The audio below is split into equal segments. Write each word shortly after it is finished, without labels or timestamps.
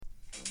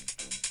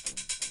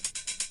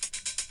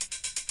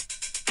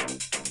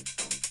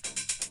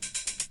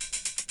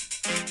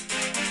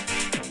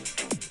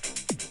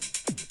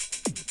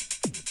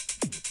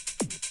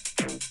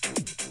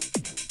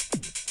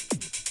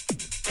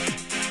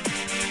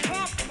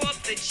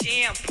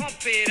jam,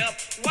 pump it up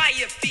while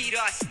your feet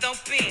are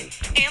stumping.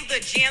 And the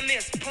jam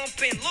is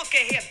pumping, look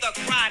ahead, the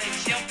crowd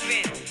is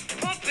jumping.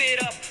 Pump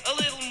it up a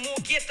little more,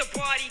 get the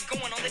party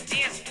going on the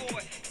dance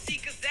floor. See,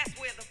 cause that's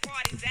where the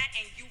party's at,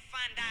 and you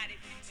find out if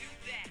you do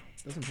that.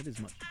 Doesn't hit as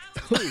much.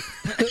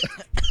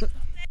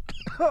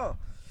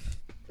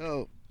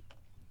 Oh.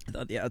 I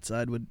thought the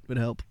outside would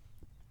help.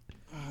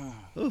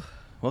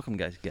 Welcome,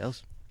 guys and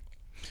gals,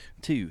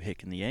 to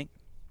Hick and the Yank.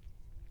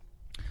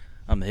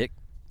 I'm the Hick.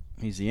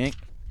 He's the Yank.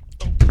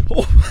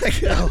 Oh my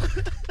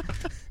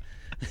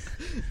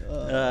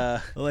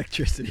god.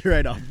 Electricity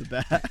right off the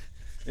bat.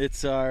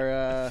 It's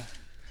our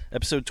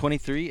episode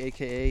 23,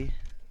 a.k.a.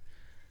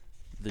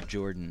 the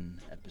Jordan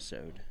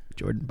episode.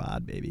 Jordan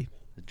Pod, baby.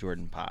 The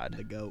Jordan Pod.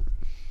 The GOAT.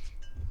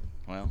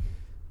 Well,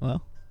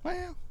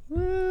 I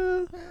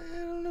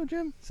don't know,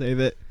 Jim. Save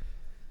it.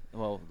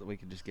 Well, we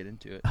could just get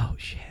into it. Oh,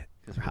 shit.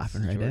 We're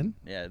hopping right in?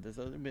 Yeah, this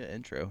will be an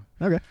intro.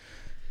 Okay.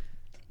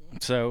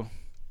 So,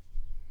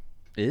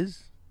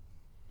 is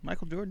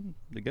Michael Jordan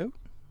the GOAT?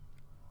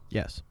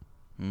 Yes.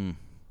 I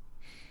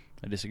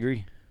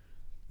disagree.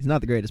 He's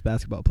not the greatest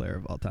basketball player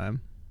of all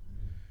time.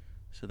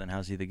 So then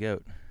how's he the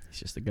GOAT? He's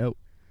just the GOAT.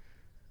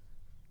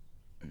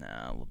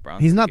 No,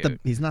 LeBron's He's not the GOAT.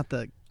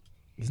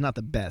 He's not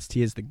the best.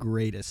 He is the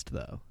greatest,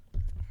 though.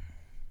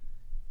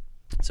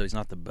 So he's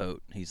not the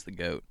boat. He's the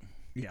GOAT.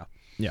 Yeah.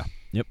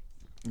 Yep.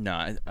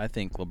 No, I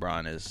think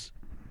LeBron is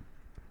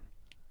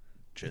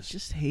I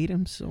just hate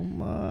him so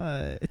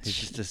much. He's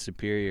just a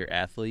superior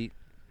athlete,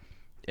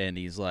 and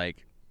he's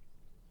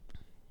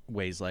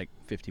weighs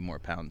 50 more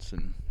pounds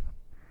than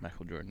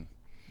Michael Jordan.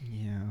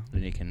 Yeah.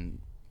 And he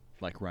can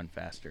run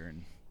faster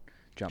and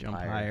jump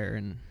higher.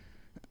 And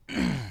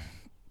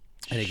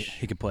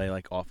he could play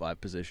all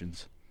 5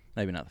 positions.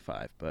 Maybe not the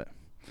 5, but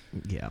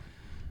yeah.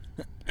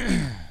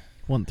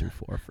 1 through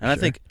 4 for and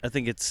sure. I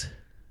think it's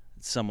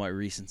somewhat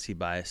recency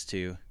bias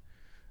too.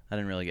 I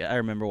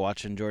remember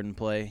watching Jordan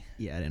play.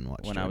 Yeah, I didn't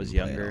watch when Jordan I was play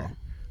at younger.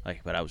 all.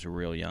 But I was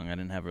real young. I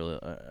didn't have really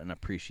an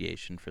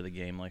appreciation for the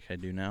game like I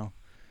do now.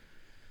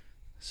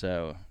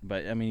 So,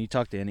 but I mean, you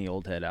talk to any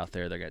old head out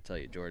there, they're gonna tell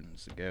you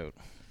Jordan's the GOAT.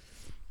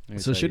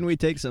 So shouldn't we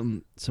take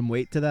some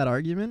weight to that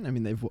argument? I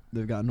mean,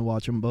 they've gotten to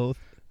watch them both.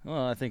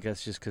 Well, I think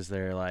that's just because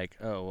they're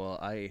oh well,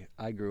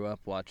 I grew up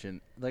watching.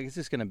 It's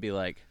just gonna be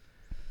like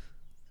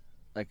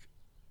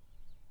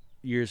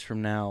years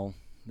from now,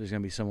 there's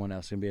gonna be someone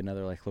else, gonna be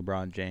another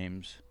LeBron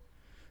James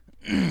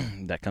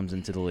that comes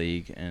into the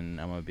league, and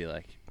I'm gonna be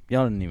like,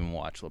 y'all didn't even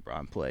watch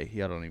LeBron play.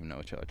 Y'all don't even know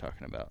what y'all are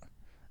talking about.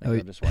 Y'all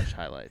just watch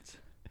highlights.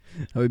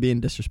 Are we being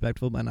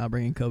disrespectful by not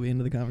bringing Kobe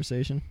into the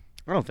conversation?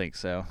 I don't think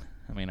so.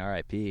 I mean,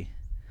 R.I.P.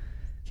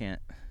 Can't.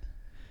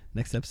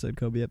 Next episode,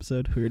 Kobe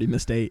episode. We already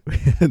missed 8.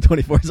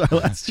 24 is our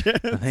last chance.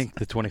 I think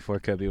the 24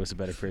 Kobe was a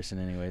better person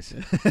anyways.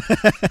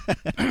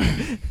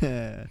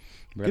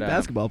 Good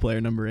basketball player,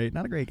 number 8.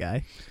 Not a great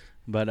guy.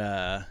 But,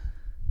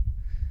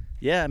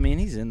 yeah, I mean,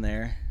 he's in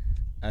there.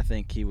 I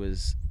think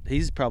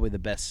he's probably the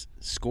best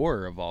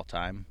scorer of all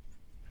time.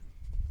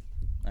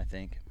 I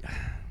think.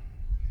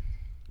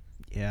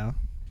 Yeah.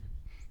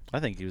 I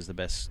think he was the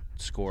best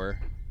scorer.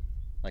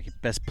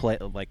 Best play,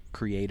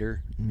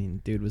 creator. I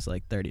mean, dude was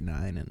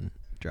 39 and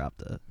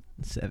dropped a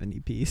 70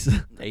 piece.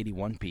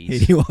 81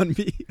 piece. 81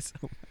 piece.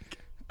 Oh,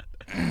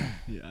 my God.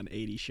 Yeah, on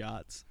 80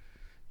 shots.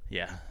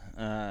 Yeah.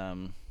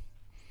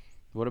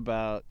 What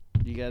about,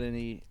 you got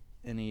any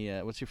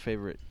what's your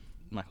favorite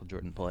Michael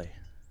Jordan play?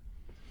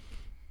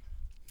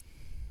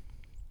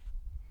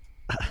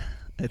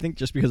 I think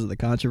just because of the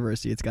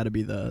controversy, it's got to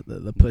be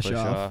the push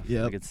off.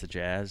 Yeah, against the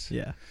Jazz.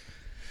 Yeah.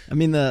 I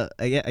mean, I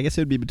guess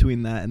it would be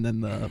between that and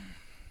then the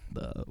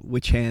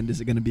which hand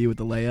is it going to be with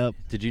the layup?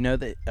 Did you know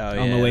that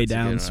on the way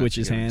down,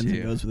 switches hands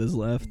and goes with his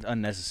left?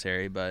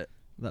 Unnecessary, but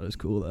that was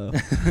cool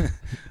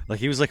though.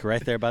 He was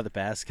right there by the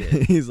basket.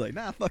 He's like,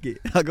 nah, fuck it,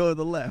 I'll go to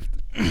the left.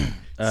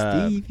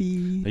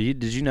 Stevie.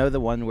 Did you know the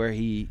one where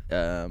he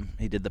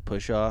did the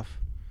push off,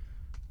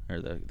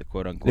 or the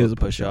quote unquote it was a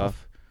push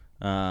off?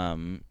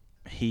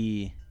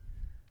 He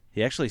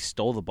actually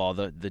stole the ball.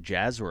 The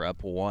Jazz were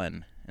up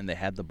 1, and they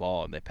had the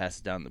ball, and they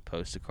passed it down the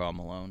post to Karl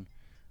Malone,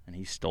 and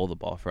he stole the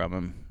ball from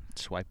him,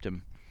 swiped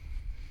him,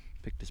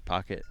 picked his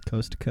pocket,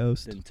 coast to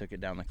coast, then took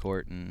it down the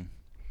court, and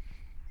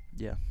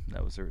yeah,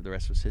 that was the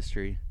rest was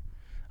history.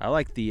 I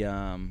like the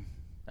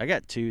I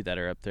got 2 that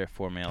are up there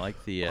for me. I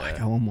like the I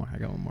got one more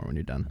when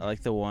you're done. I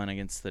like the one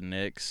against the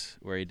Knicks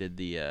where he did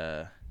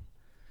the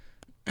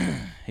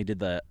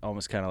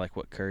almost kind of like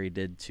what Curry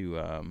did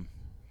to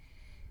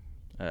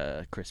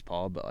Chris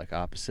Paul, but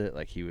opposite.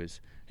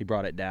 He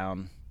brought it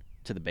down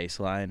to the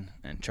baseline,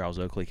 and Charles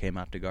Oakley came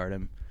out to guard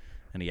him,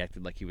 and he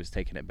acted like he was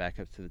taking it back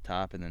up to the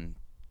top, and then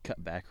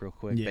cut back real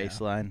quick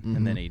baseline,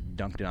 and then he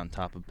dunked it on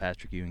top of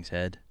Patrick Ewing's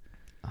head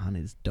on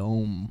his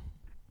dome.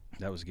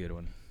 That was a good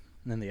one.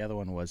 And then the other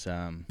one was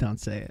don't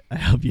say it. I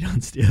hope you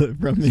don't steal it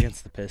from me.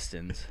 Against the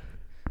Pistons,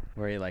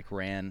 where he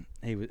ran.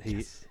 They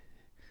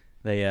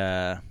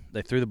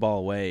threw the ball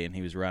away, and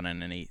he was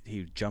running, and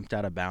he jumped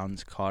out of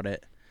bounds, caught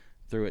it,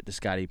 threw it to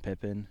Scottie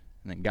Pippen,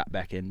 and then got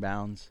back in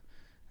bounds,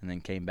 and then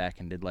came back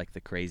and did like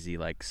the crazy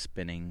like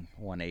spinning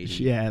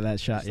 180. Yeah, that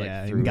shot. Just, like,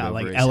 Yeah, threw and it got over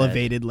like his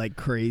elevated like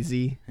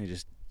crazy. He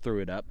just threw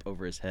it up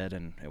over his head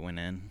and it went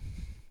in.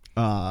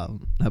 How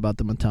about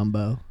the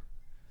Mutombo?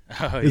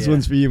 Oh, This yeah.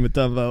 one's for you,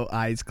 Mutombo.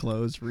 Eyes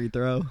closed, free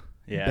throw.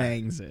 Yeah.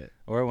 Bangs it.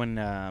 Or when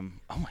oh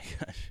my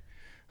gosh,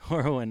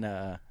 or when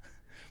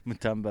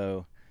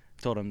Mutombo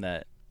told him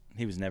that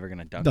he was never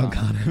gonna dunk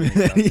on him.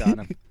 him. And he dunked on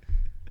him.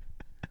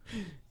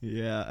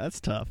 Yeah,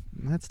 that's tough.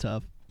 That's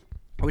tough.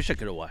 I wish I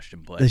could have watched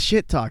him play. The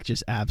shit talk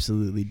just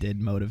absolutely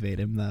did motivate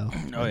him, though.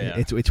 Oh, yeah.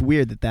 It's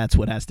weird that that's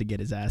what has to get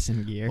his ass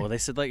in gear. Well, they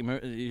said like,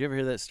 did you ever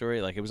hear that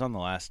story? Like it was on The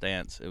Last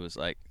Dance. It was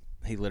like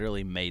he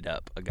literally made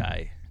up a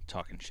guy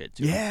talking shit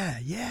to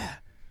him. Yeah.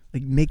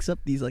 Like makes up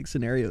these like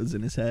scenarios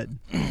in his head.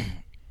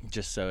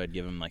 Just so it'd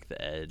give him like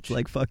the edge. It's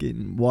like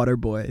fucking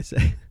Waterboy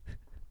say.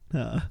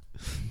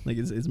 Like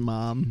his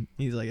mom,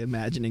 he's like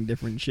imagining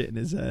different shit in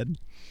his head.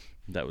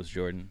 That was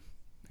Jordan.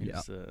 He Yeah.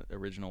 was the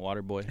original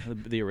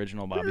Waterboy, the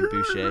original Bobby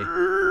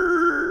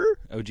Boucher,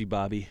 OG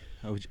Bobby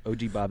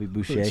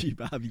Boucher. OG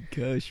Bobby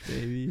Kush,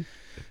 baby.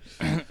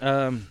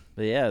 But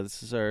yeah,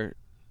 this is our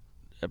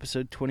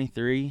episode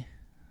 23.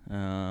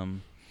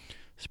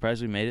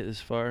 Surprised we made it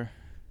this far,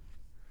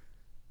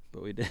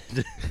 but we did.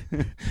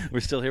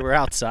 We're still here. We're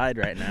outside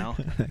right now.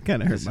 That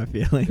kind of hurt my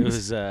feelings. It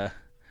was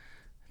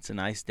it's a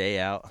nice day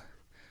out.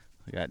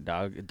 We got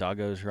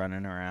doggos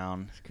running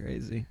around. It's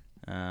crazy.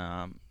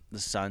 The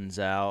sun's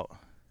out.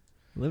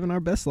 Living our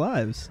best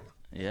lives.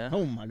 Yeah.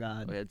 Oh my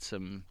God. We had a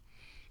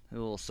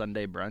little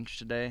Sunday brunch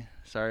today.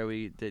 Sorry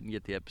we didn't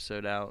get the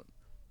episode out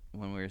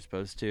when we were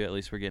supposed to. At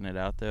least we're getting it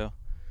out though.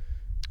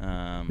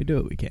 We do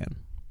what we can.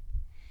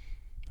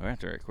 We're gonna have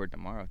to record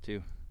tomorrow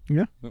too.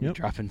 Yeah. We'll be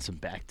dropping some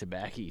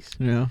back-to-backies.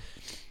 Yeah.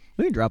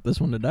 We can drop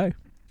this one today.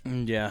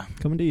 Yeah.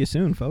 Coming to you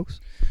soon, folks.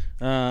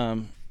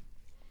 So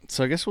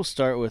I guess we'll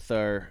start with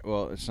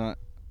we'll start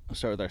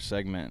with our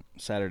segment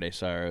Saturday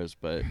Sorrows,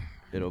 but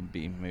it'll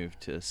be moved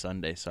to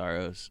Sunday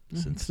Sorrows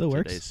since It still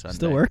today's works. Sunday.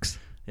 Still works.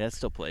 Yeah, it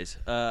still plays.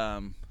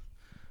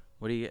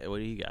 What do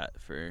you got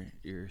for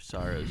your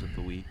sorrows of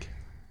the week?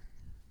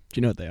 Do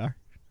you know what they are?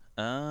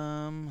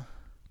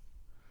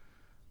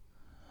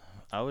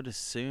 I would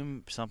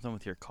assume something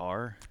with your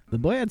car. The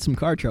boy had some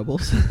car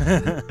troubles.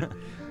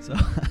 so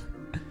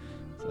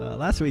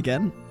last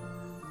weekend,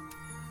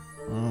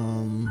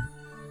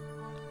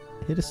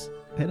 hit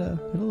a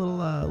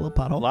little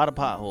pothole. A lot of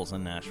potholes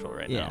in Nashville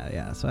right now.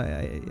 Yeah. So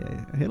I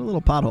hit a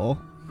little pothole,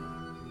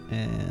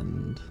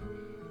 and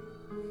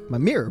my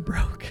mirror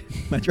broke.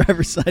 My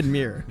driver's side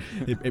mirror.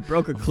 It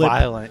broke a clip.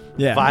 Violent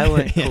Yeah.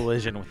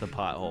 collision with the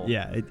pothole.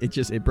 Yeah,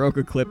 it broke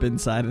a clip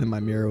inside, and then my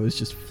mirror was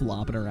just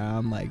flopping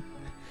around like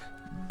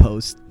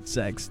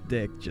post-sex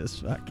dick.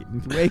 Just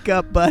fucking wake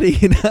up, buddy.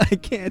 I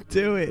can't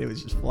do it. It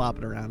was just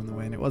flopping around in the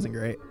wind. It wasn't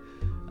great.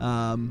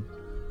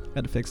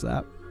 Had to fix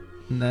that.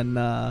 And then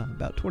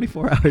about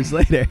 24 hours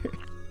later,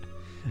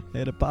 I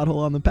had a pothole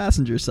on the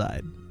passenger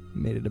side.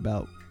 Made it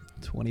about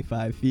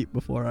 25 feet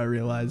before I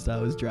realized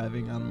I was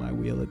driving on my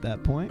wheel at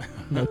that point.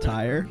 No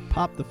tire.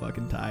 Popped the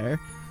fucking tire.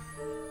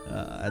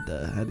 Had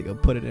to go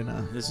put it in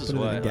a This is put it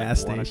in what, a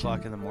gas like 1 station.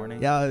 o'clock in the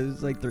morning? Yeah, it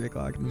was like 3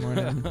 o'clock in the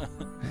morning.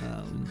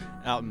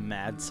 Out in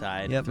Mad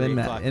Side. Yep, 3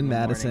 o'clock in the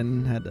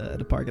Madison. Had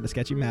to park at a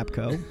sketchy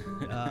Mapco.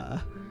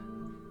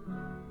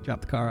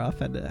 Dropped the car off.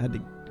 Had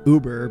to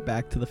Uber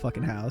back to the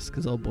fucking house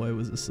because old boy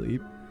was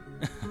asleep.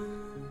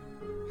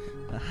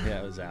 Yeah,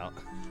 it was out.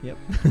 Yep.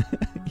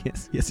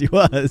 yes, he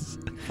was.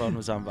 Phone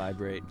was on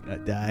vibrate. I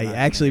Not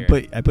actually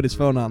gonna hear put his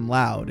phone on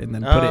loud and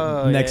then put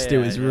it next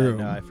to his room.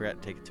 No, I forgot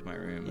to take it to my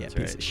room. Yeah, That's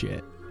piece right. of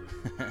shit.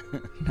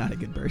 Not a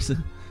good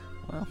person.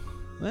 Well,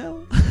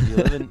 Well. you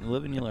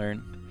live and you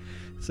learn.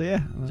 So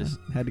yeah, Just-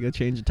 had to go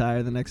change a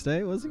tire the next day.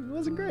 It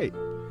wasn't great.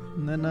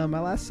 And then my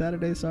last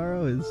Saturday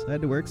sorrow is I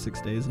had to work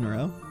 6 days in a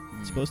row.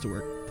 Supposed to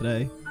work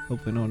today.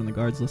 Hopefully no one in the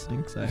guard's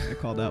listening because I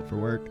called out for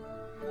work.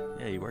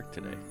 Yeah, you worked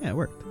today. Yeah, it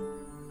worked.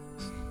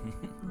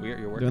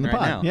 You're working Doing the right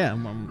pod. now.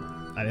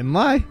 Yeah, I didn't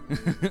lie.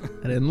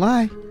 I didn't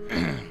lie.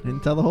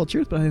 Didn't tell the whole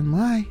truth, but I didn't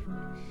lie.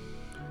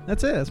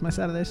 That's it. That's my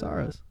Saturday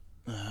sorrows.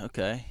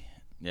 Okay.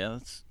 Yeah,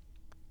 that's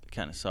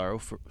kind of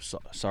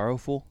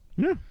sorrowful.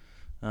 Yeah.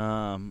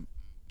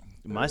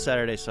 My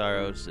Saturday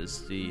sorrows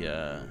is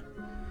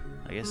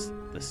I guess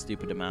the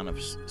stupid amount of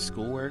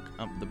schoolwork.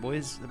 The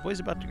boy's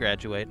about to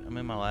graduate. I'm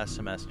in my last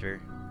semester.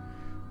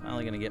 I'm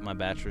only gonna get my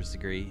bachelor's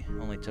degree.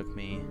 Only took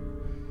me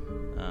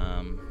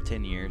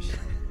 10 years,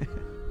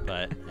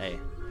 but hey,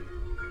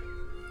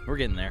 we're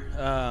getting there.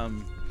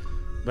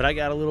 But I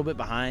got a little bit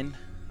behind.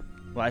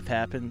 Life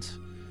happens.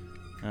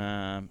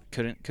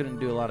 Couldn't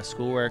do a lot of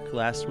schoolwork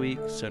last week,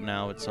 so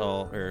now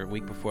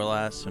week before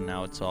last, so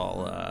now it's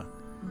all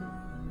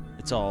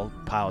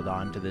piled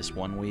on to this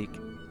 1 week.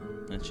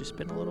 And it's just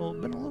been a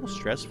little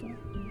stressful.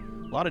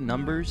 A lot of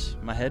numbers.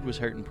 My head was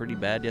hurting pretty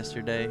bad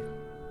yesterday.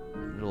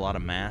 Did a lot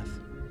of math.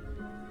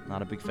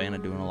 Not a big fan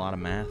of doing a lot of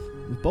math.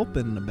 We've both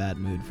been in a bad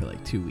mood for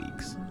like 2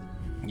 weeks.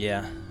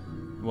 Yeah.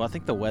 Well, I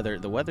think the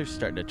weather's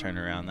starting to turn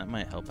around. That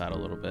might help out a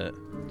little bit.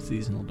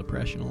 Seasonal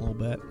depression a little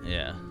bit.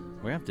 Yeah.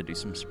 We have to do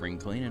some spring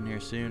cleaning here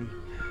soon.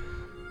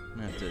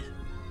 I have to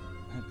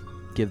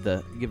give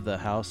the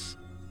house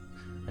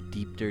a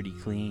deep, dirty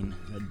clean.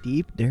 A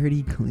deep,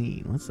 dirty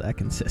clean. What's that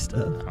consist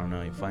of? I don't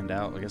know. You find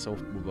out. I guess we'll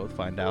both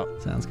find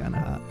out. Sounds kind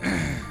of hot.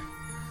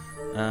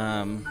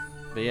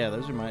 But yeah,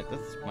 that's my.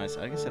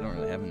 I guess I don't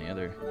really have any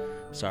other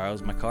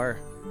sorrows. My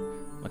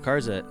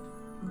car's at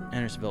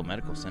Andersonville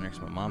Medical Center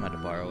because my mom had to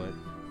borrow it.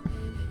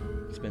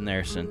 It's been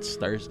there since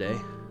Thursday.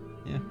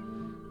 Yeah.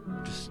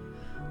 Just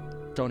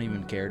don't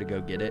even care to go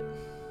get it.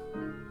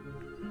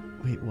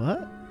 Wait,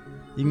 what?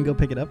 You can go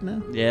pick it up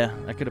now? Yeah,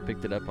 I could have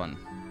picked it up on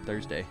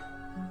Thursday.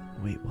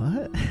 Wait,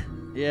 what?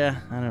 Yeah,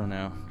 I don't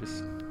know.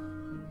 Just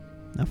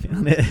Not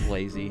feeling it.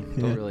 lazy.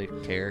 Don't really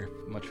care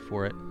much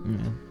for it.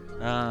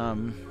 Yeah.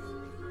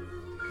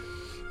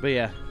 But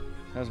yeah,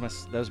 that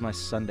was my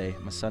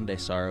Sunday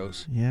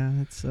sorrows. Yeah,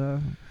 it's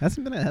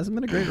hasn't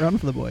been a great run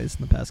for the boys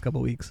in the past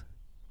couple weeks.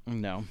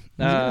 No.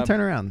 They're gonna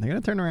turn around. They're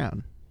gonna turn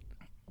around.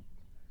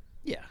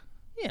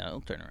 Yeah,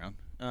 it'll turn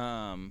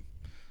around.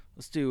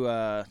 Let's do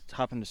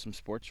hop into some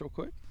sports real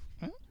quick.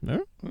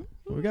 No? What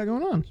we got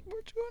going on?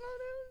 Sports going on.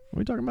 What are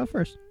we talking about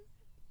first?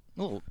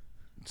 A little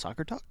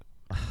soccer talk.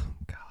 Oh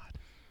God.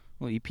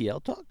 A little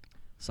EPL talk.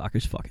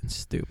 Soccer's fucking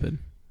stupid.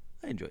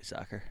 I enjoy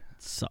soccer.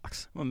 It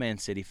sucks. I'm a Man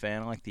City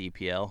fan. I like the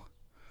EPL.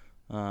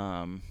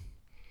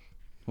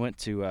 Went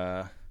to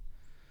a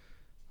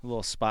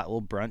little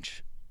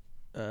brunch,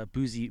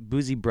 boozy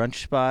brunch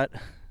spot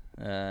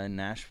in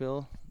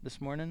Nashville this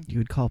morning. You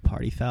would call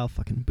party foul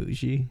fucking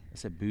bougie? I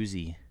said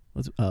boozy.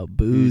 What's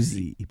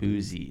boozy?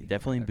 Boozy.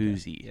 Definitely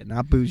boozy. Yeah,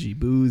 not bougie,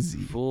 boozy.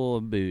 Full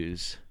of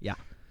booze. Yeah.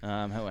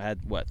 I had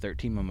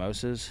 13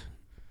 mimosas.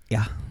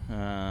 Yeah.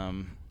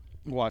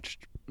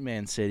 Watched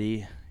Man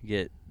City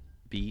get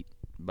beat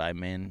by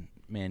Man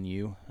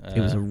U. It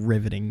was a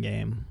riveting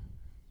game.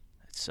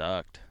 It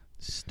sucked.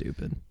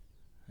 Stupid.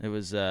 It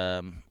was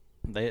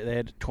they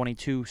had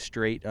 22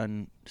 straight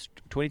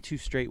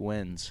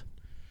wins,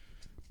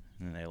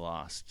 and they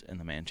lost in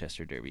the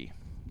Manchester Derby.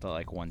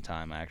 The one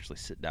time I actually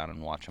sit down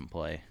and watch them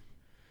play,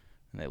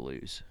 and they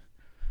lose.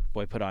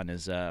 Boy put on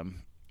his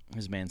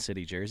Man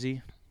City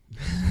jersey.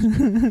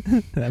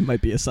 That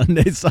might be a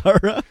Sunday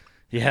sorrow.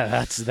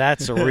 Yeah,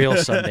 that's a real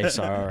Sunday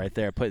sorrow right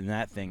there. Putting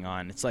that thing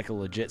on, it's like a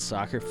legit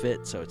soccer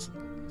fit, so it's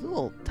a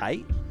little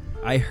tight.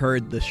 I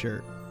heard the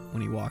shirt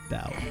when he walked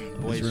out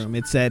of Boys. his room.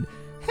 It said,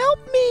 "Help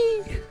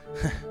me."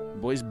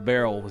 Boy's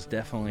barrel was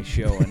definitely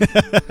showing.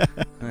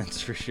 That's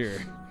for sure.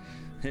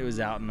 It was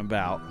out and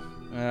about.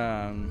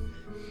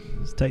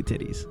 It's tight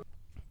titties.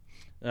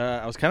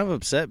 I was kind of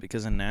upset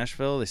because in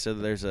Nashville they said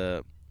there's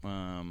a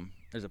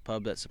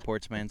pub that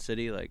supports Man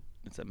City. Like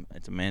it's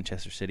a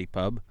Manchester City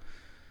pub,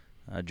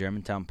 a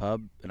Germantown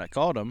pub, and I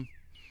called them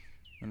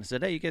and I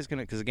said, "Hey, you guys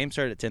gonna?" Because the game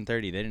started at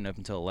 10:30. They didn't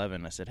open until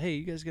 11. I said, "Hey,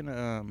 you guys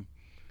gonna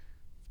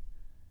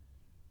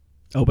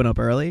Open up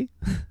early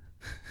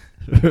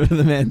for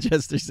the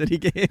Manchester City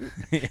game?"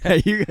 Yeah. Are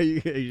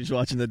you just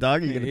watching the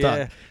dog? Or are you gonna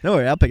talk? No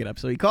worry, I'll pick it up.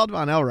 So he called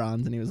Von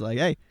Elrond and he was like,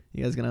 "Hey,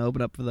 you guys gonna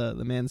open up for the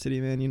Man City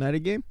Man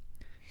United game?"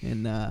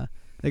 And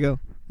they go,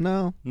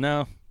 "No."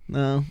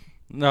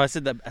 I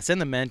said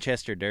the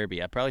Manchester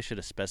Derby. I probably should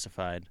have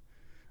specified.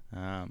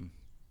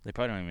 They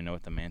probably don't even know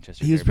what the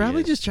Manchester He was Derby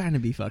probably is. just trying to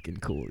be fucking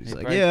cool. He's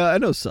like, probably- "Yeah, I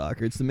know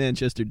soccer. It's the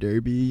Manchester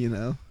Derby, you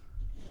know."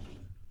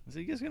 Is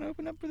you guys gonna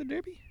open up for the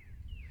Derby?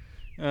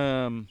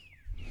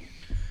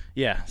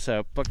 Yeah.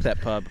 So fuck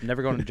that pub.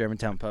 Never going to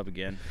Germantown pub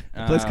again.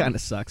 The place kind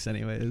of sucks,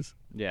 anyways.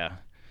 Yeah.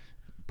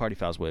 Party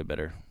foul's way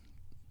better.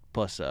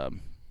 Plus,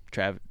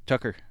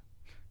 Tucker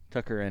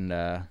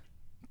and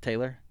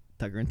Taylor.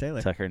 Tucker and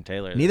Taylor. Tucker and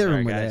Taylor. Neither of Sorry,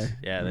 them were guys. there.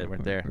 Yeah, they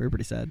weren't there. We were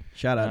pretty sad.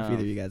 Shout out if either Um,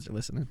 of you guys are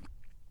listening.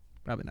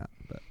 Probably not,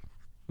 but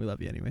we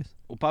love you anyways.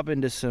 We'll pop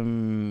into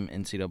some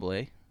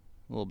NCAA, a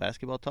little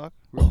basketball talk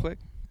real quick.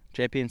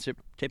 Championship.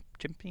 Chip.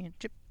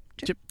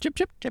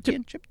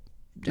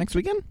 Next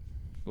weekend?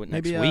 What,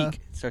 Maybe, next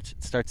week?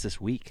 It starts this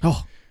week.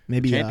 Oh,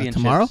 maybe Championships.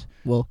 tomorrow.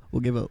 We'll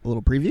give a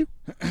little preview.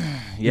 Give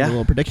Yeah. a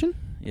little prediction.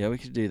 Yeah, we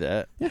could do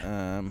that.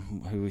 Yeah.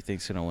 Who we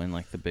think's gonna win,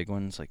 like the big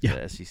ones, like Yeah.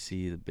 the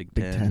SEC, the Big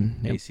Big Ten, Ten.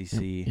 Yep,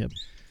 ACC. Yep.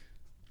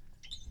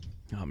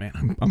 Oh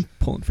man, I'm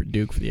pulling for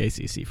Duke for the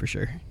ACC for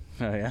sure.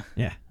 Oh yeah.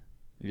 Yeah.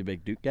 You a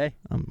big Duke guy?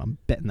 I'm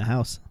betting the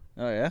house.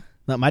 Oh yeah.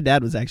 No, my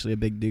dad was actually a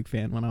big Duke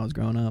fan when I was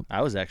growing up.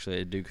 I was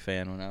actually a Duke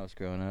fan when I was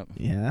growing up.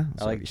 Yeah.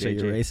 I like So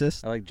you're JJ.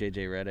 racist. I like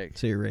JJ Redick.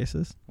 So you're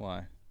racist.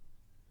 Why?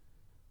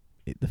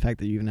 The fact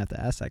that you even have to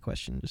ask that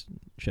question just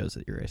shows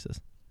that you're racist.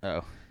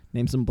 Oh,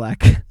 Name some black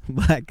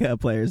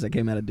players that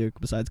came out of Duke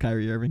besides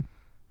Kyrie Irving.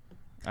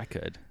 I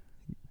could.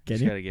 Can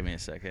Just you? gotta give me a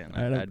second.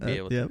 All right, I'd be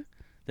able to. yep.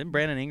 Didn't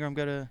Brandon Ingram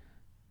go to?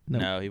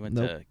 Nope. No, he went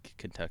Nope. to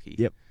Kentucky.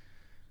 Yep.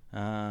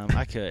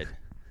 I could.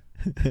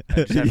 I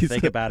just have to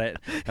think about it.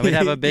 And we'd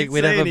have a big, He's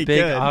saying he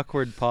could.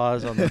 awkward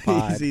pause on the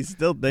pod. he's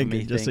still thinking,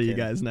 Me just so you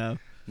thinking. guys know.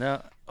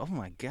 No. Oh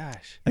my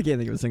gosh. I can't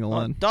think of a single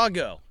one.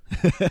 Doggo.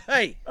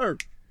 Hey.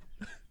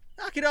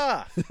 Knock it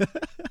off. What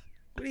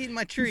are you eating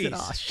my He trees? said,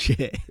 "Oh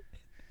shit."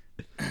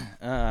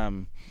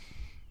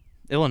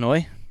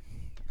 Illinois.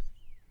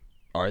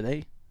 Are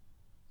they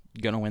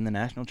gonna win the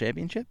national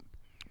championship?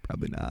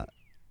 Probably not,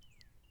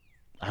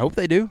 I hope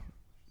they do.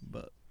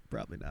 but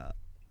probably not.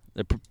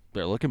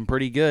 They're looking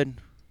pretty good.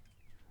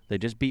 They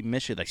just beat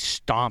Michigan. They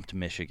stomped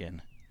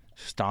Michigan.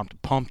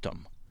 Pumped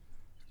them.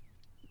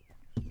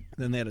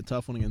 Then they had a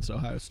tough one against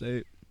Ohio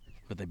State.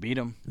 But they beat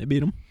them. They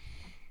beat them.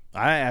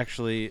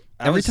 Every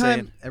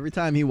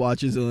time he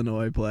watches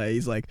Illinois play,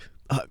 he's like,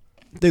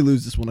 they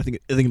lose this one. I think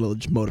it'll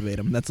just motivate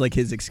him. That's like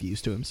his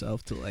excuse to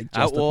himself to like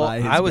justify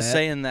his I was bet.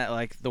 saying that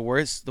like the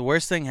worst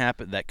thing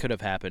that could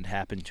have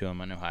happened to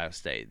him in Ohio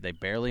State. They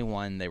barely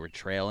won. They were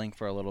trailing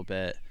for a little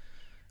bit.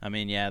 I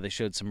mean, yeah, they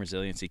showed some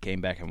resiliency, came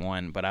back and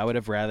won. But I would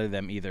have rather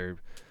them either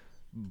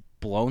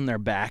blown their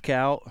back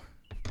out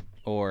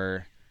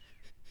or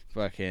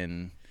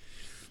fucking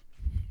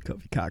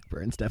Kofi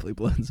Cockburn's definitely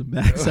blown some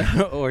backs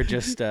out. or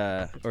just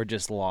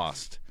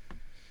lost.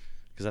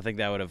 Because I think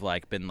that would have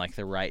like been like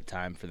the right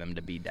time for them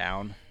to be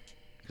down.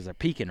 Because they're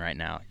peaking right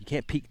now. You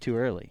can't peak too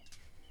early.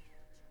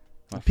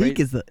 Peak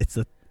is the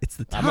top.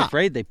 I'm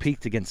afraid they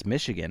peaked against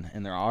Michigan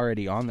and they're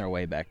already on their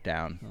way back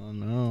down. Oh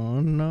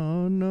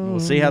no! We'll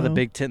see how the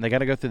Big Ten. They got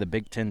to go through the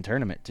Big Ten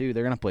tournament too.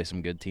 They're gonna play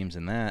some good teams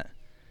in that.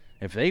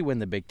 If they win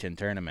the Big Ten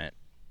tournament,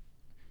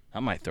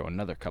 I might throw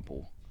another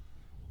couple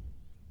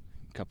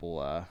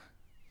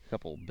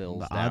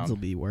bills The down. odds will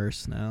be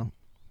worse now.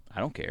 I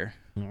don't care.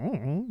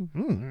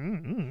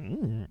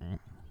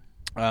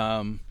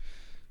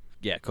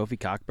 Yeah, Kofi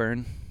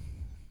Cockburn.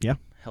 Yeah.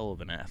 Hell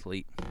of an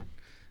athlete.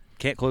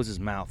 Can't close his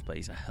mouth, but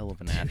he's a hell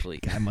of an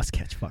athlete. Guy must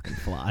catch fucking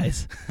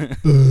flies.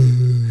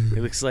 He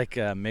looks like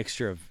a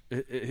mixture of.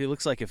 He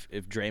looks like if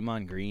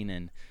Draymond Green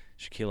and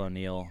Shaquille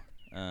O'Neal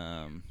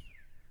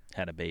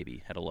had a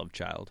baby, had a love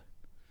child.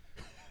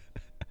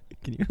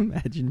 Can you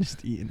imagine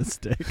just eating a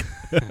stick?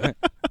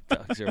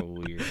 Dogs are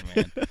weird,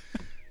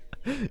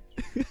 man.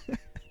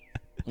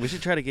 We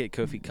should try to get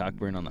Kofi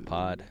Cockburn on the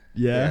pod.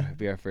 Yeah.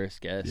 Be our first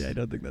guest. Yeah, I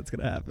don't think that's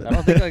gonna happen. I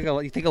don't think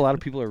you think a lot of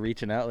people are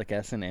reaching out, like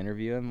asking to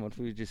interview him. What if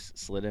we just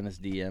slid in his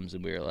DMs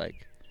and we were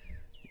like,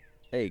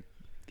 "Hey,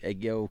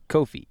 yo,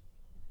 Kofi,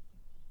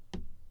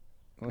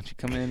 why don't you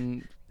come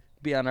in,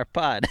 be on our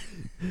pod?"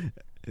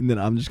 And then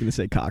I'm just gonna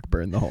say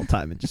Cockburn the whole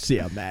time and just see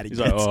how mad he He's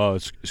gets. like, "Oh,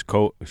 it's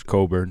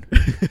Coburn."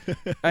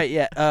 All right,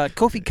 yeah,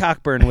 Kofi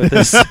Cockburn with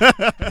us.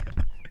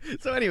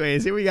 So,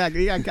 anyways, here we got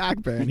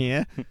Cockburn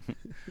here.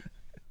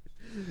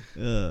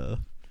 Yeah,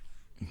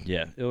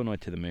 Illinois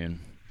to the moon.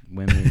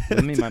 Win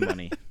me my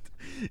money.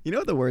 You know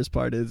what the worst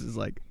part is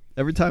like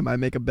every time I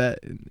make a bet,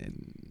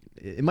 and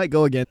it might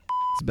go against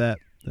bet,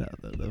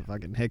 the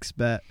fucking Hicks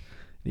bet.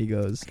 He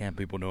goes, Can't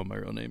people know my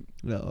real name?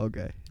 "No,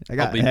 okay, I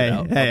I'll bleep it out.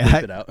 I'll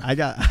bleep it out. I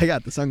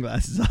got the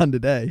sunglasses on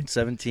today."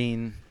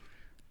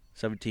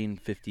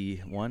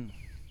 1751.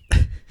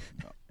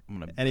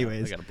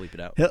 Anyways, I gotta bleep it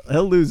out.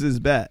 He'll lose his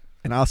bet,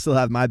 and I'll still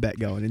have my bet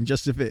going. And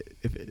just if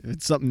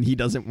it's something he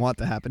doesn't want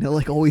to happen, he'll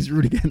like always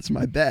root against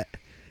my bet.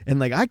 And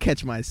like I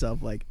catch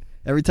myself like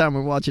every time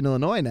we're watching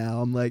Illinois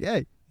now, I'm like,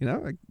 hey, you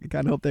know, I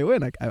kind of hope they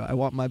win. I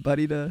want my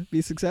buddy to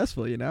be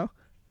successful. You know,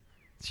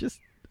 it's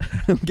just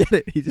I don't get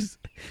it.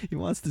 He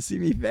wants to see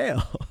me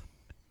fail.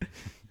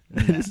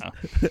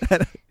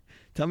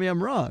 Tell me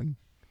I'm wrong.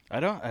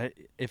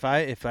 If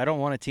I don't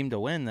want a team to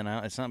win, then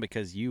it's not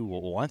because you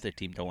want the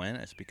team to win.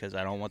 It's because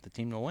I don't want the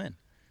team to win,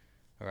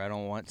 or I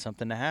don't want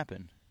something to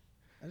happen.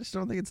 I just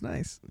don't think it's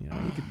nice. You know,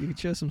 you could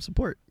show some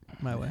support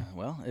my way.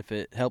 Well, if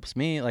it helps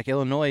me, like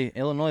Illinois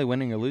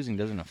winning or losing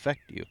doesn't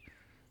affect you.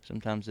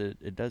 Sometimes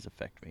it does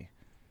affect me.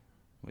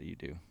 What you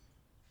do.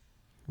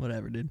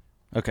 Whatever, dude.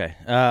 Okay.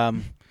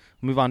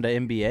 Move on to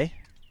NBA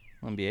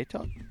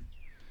talk.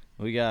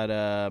 We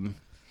got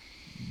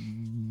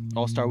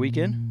All-Star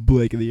Weekend.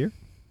 Blake of the year.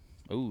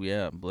 Oh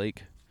yeah,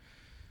 Blake.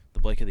 The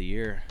Blake of the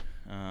year.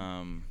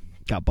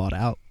 Got bought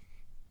out.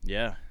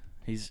 Yeah.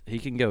 He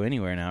can go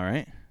anywhere now,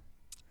 right?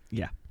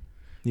 Yeah.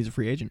 He's a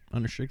free agent,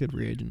 unrestricted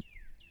free agent.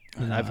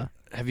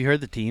 Have you heard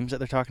the teams that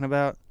they're talking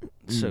about?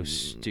 So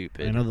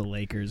stupid. I know the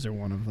Lakers are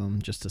one of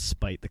them, just to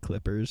spite the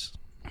Clippers.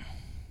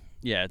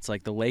 Yeah, it's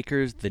like the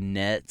Lakers, the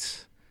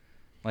Nets,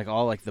 like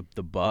all like the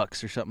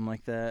Bucks or something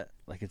like that.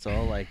 Like it's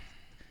all like.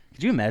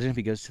 Could you imagine if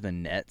he goes to the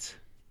Nets?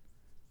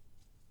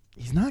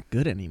 He's not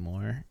good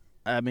anymore.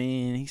 I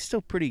mean, he's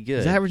still pretty good.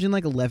 He's averaging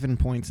like 11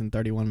 points in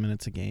 31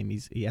 minutes a game.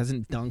 He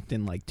hasn't dunked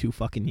in like 2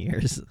 fucking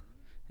years.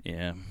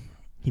 Yeah.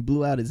 He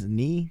blew out his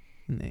knee,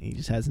 and he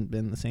just hasn't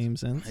been the same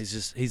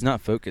since. He's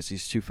not focused.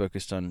 He's too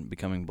focused on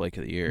becoming Blake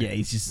of the Year. Yeah,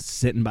 he's just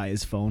sitting by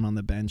his phone on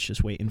the bench,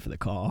 just waiting for the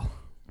call.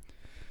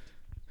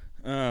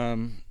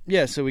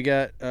 Yeah, so we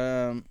got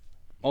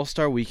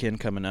All-Star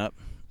Weekend coming up.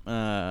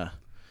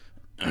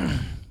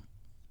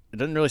 It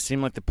doesn't really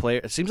seem like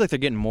it seems like they're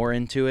getting more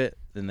into it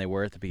than they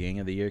were at the beginning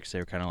of the year because they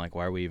were kind of like,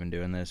 why are we even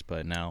doing this?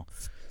 But now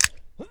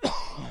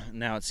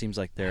it seems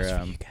like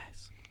they're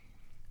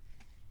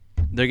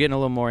getting a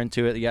little more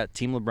into it. You got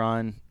Team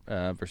LeBron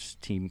versus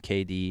Team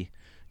KD.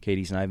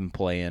 KD's not even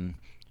playing.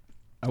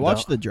 I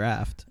watched the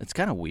draft. It's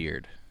kind of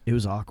weird. It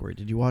was awkward.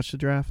 Did you watch the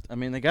draft? I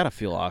mean, they got to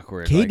feel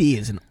awkward. KD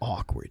is an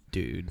awkward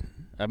dude.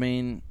 I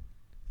mean,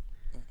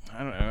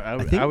 I don't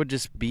know. think- I would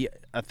just be.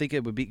 I think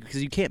it would be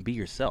because you can't be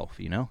yourself.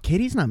 You know,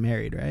 Katie's not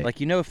married, right?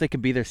 like if they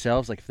could be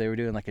themselves, like if they were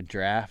doing like a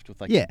draft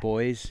with like Yeah. the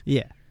boys.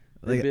 yeah.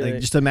 They'd Like, be like,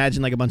 like- just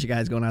imagine like a bunch of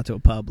guys going out to a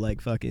pub, like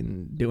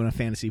fucking doing a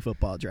fantasy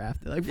football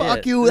draft. They're like, Yeah,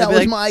 "Fuck you, they'd that be was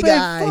like, my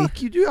 "Man, guy."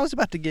 Fuck you, dude. I was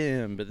about to get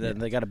him, but then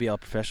Yeah. they got to be all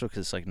professional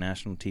because it's like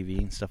national TV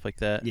and stuff like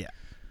that.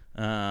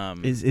 Yeah.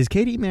 Is Is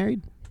Katie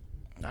married?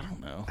 I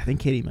don't know. I think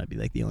Katie might be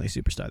like the only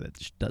superstar that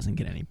just doesn't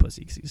get any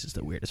pussy because he's just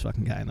the weirdest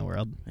fucking guy in the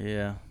world.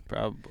 Yeah,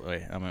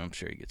 probably. I mean, I'm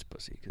sure he gets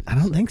pussy because I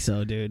don't think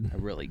so, dude. a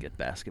really good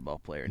basketball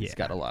player and he's Yeah.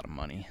 got a lot of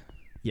money.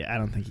 Yeah, I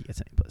don't think he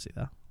gets any pussy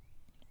though.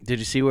 Did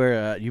you see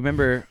where you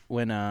remember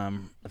when I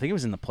think it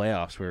was in the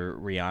playoffs where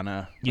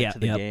Rihanna went to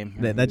the game?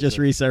 That just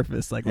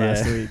resurfaced like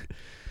last Yeah. week.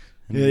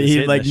 And he was He'd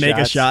hitting like the make a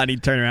shots. shot and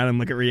he'd turn around and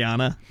look at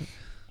Rihanna.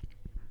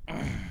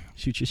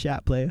 Shoot your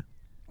shot, player.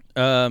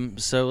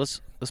 So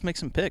let's make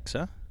some picks,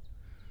 huh?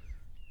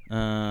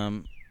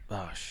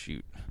 Oh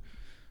shoot.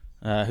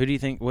 Who do you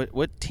think?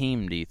 What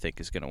team do you think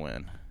is gonna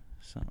win?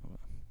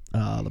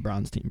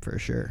 LeBron's team for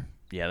sure.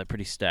 Yeah, they're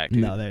pretty stacked.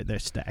 Dude. No, they're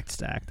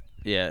stacked.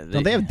 Yeah.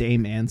 Don't they have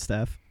Dame and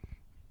Steph?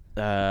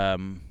 Yeah,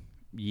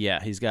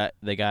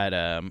 they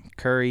got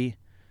Curry,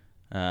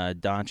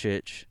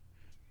 Doncic,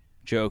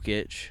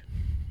 Jokic,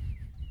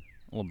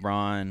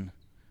 LeBron,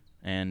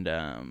 and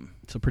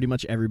So pretty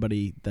much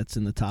everybody that's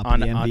in the top of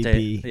the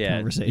MVP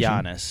conversation.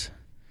 Giannis.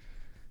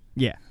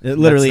 Yeah,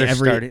 literally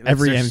That's their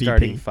every their MVP.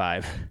 starting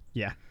five.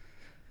 Yeah,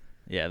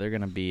 Yeah, they're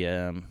gonna be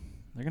a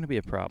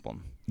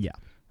problem. yeah.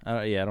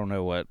 I don't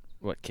know what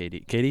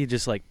Katie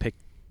just like picked.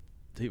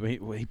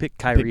 He picked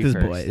Kyrie Picked his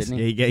first, boys. didn't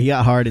he? Yeah, he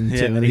got Harden Yeah,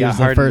 too, and and he he got was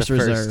the Harden first the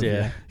first, reserve.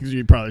 yeah. Because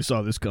you probably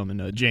saw this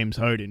coming. James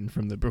Harden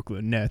from the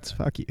Brooklyn Nets.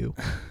 Fuck you.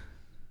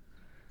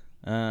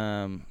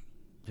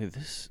 Dude,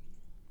 this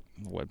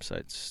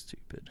website's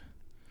stupid.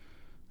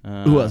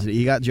 Who was it?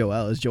 He got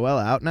Joel. Is Joel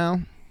out now?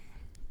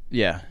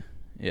 Yeah,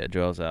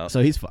 Joel's out.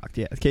 So he's fucked.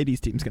 Yeah, KD's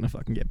team's gonna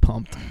fucking get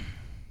pumped.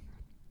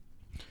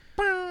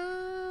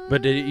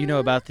 But did you know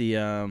about the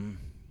Elam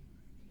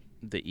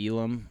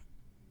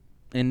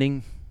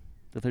ending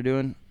that they're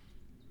doing?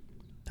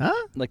 Huh?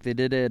 Like they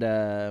did it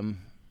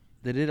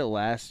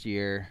last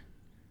year.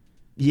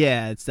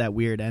 Yeah, it's that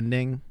weird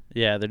ending.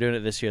 Yeah, they're doing it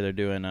this year. They're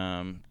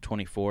doing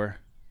 24.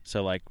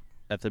 So like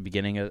at the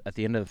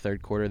end of the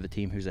third quarter, the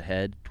team who's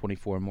ahead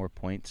 24 more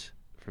points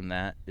from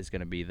that is going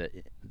to be the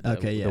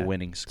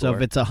winning score. So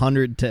if it's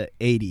 100 to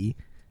 80,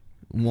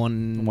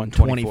 124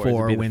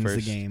 124 wins the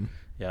first. game.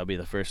 Yeah, it'll be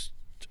the first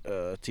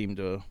team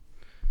to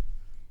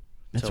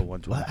That's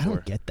 124. I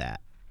don't get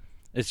that.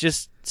 It's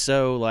just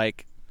so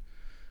like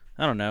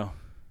I don't know.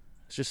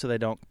 It's just so they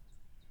don't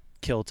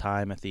kill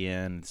time at the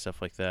end and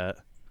stuff like that.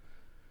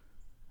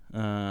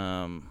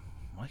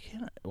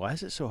 Why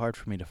is it so hard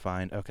for me to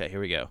find? Okay, here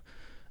we go.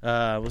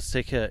 Let's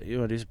take you want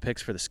to do some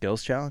picks for the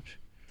skills challenge?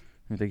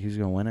 You think who's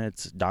going to win it?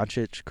 It's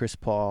Doncic, Chris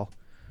Paul,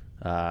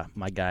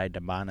 my guy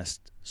Domantas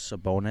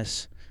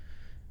Sabonis,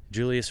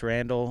 Julius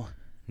Randle,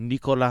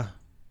 Nikola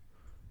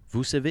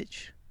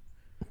Vucevic,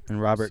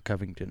 and Robert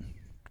Covington.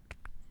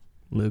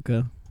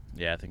 Luka.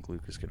 Yeah, I think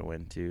Luka's going to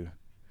win too.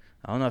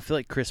 I don't know. I feel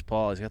like Chris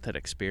Paul has got that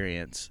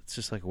experience. It's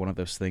just like one of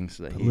those things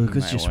that he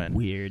Luka's might just win.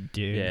 weird,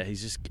 dude. Yeah,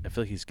 I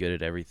feel like he's good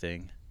at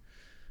everything.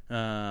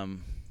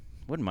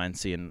 Wouldn't mind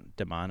seeing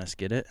Domantas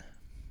get it.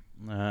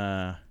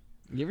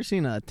 You ever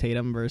seen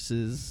Tatum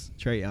versus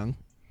Trae Young?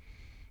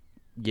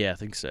 Yeah, I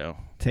think so.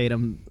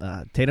 Tatum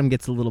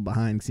gets a little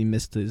behind because he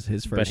missed his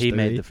first. But he three.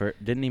 made the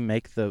first. Didn't he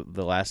make the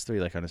last three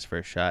like on his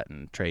first shot,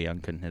 and Trae Young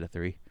couldn't hit a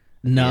three?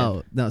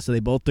 No. So they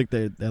both took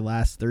their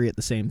last three at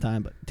the same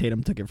time, but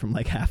Tatum took it from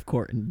like half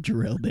court and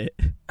drilled it.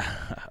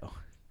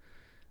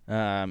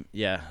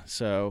 Yeah.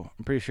 So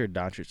I'm pretty sure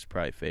Doncic's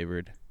probably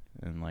favored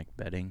in like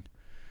betting,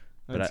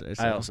 but I'd say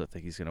so. I also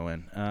think he's gonna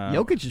win.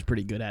 Jokic is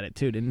pretty good at it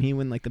too. Didn't he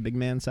win like the big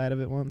man side of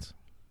it once?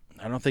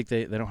 I don't think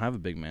they don't have a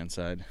big man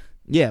side.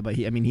 Yeah, but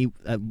he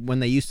when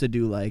they used to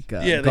do like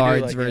They do,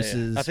 guards like,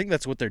 versus I think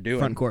that's what they're doing.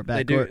 front court, back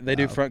They do court. they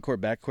do Oh. front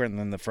court, back court, and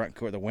then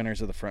the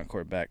winners of the front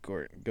court, back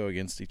court go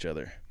against each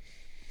other.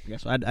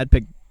 So I'd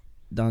pick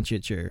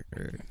Doncic or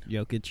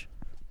Jokic.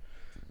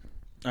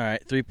 All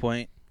right,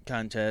 3-point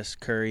contest: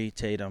 Curry,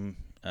 Tatum,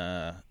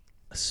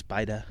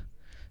 Spidad,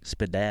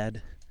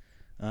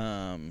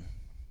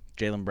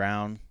 Jaylen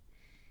Brown,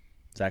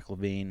 Zach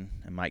LaVine,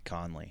 and Mike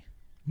Conley.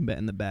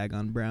 Betting the bag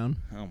on Brown.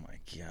 Oh my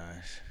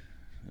gosh,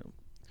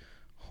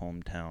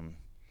 hometown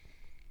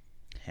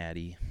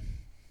Hattie.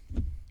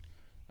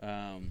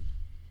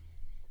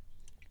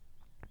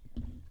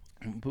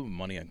 I'm putting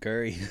money on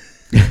Curry.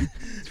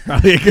 It's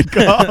probably a good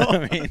call.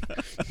 I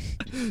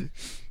mean,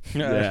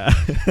 Yeah.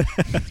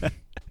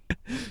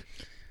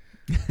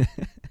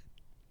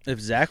 if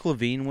Zach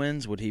LaVine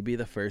wins, would he be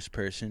the first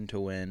person to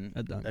win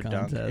A dunk and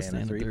contest a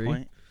and a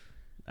 3-point?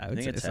 I I would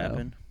think say it's so.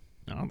 happened.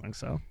 I don't think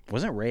so.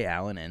 Wasn't Ray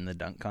Allen in the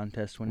dunk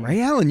contest one year?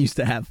 Ray Allen used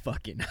to have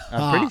fucking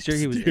I'm pretty hops, sure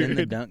he was in the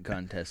dude. dunk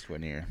contest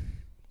one year.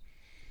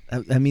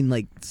 I mean,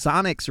 like,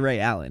 Sonic's Ray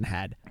Allen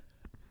had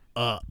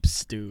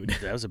ups, dude.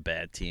 That was a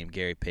bad team.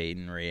 Gary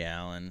Payton, Ray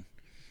Allen.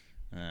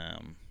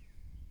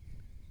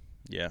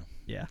 Yeah.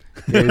 Yeah.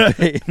 Gary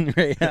Payton,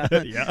 Ray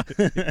Allen. Yeah.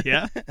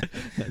 Yeah.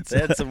 They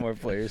had some more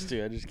players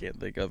too. I just can't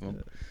think of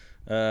them.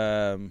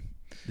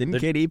 Didn't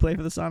KD play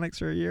for the Sonics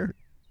for a year?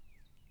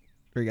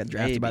 Or he got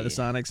drafted by the Maybe.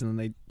 Sonics and then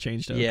they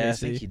changed to OKC? Yeah, I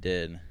think he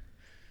did.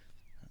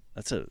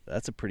 That's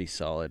a pretty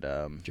solid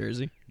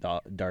Jersey.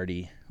 little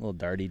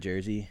darty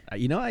jersey.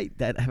 You know, have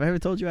I ever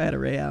told you I had a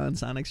Ray Allen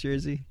Sonics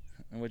jersey?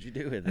 And what'd you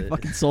do with I it?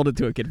 fucking sold it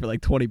to a kid for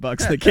like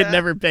 $20. The kid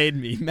never paid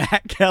me.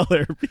 Matt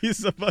Keller,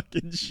 piece of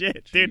fucking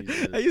shit, dude.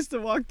 Jesus. I used to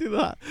walk through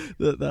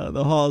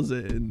the halls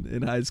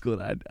in high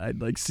school, and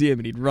I'd like see him,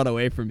 and he'd run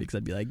away from me because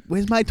I'd be like,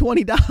 "Where's my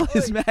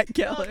 $20, Matt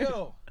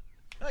Keller?"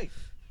 Hey,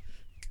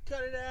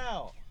 cut it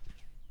out.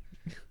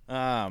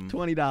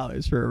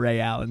 $20 for a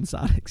Ray Allen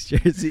Sonics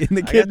jersey, and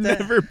the I kid got that.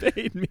 never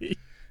paid me.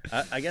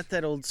 I got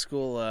that old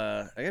school.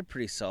 I got a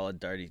pretty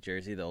solid darty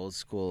jersey. The old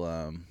school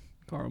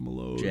Karl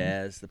Malone.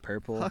 Jazz, the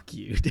purple. Fuck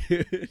you,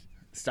 dude.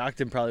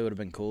 Stockton probably would have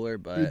been cooler,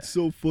 but It's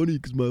so funny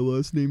because my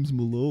last name's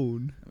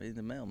Malone. I mean,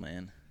 the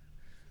mailman.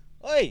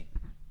 Hey,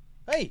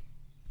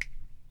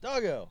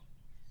 doggo,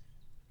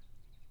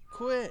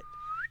 quit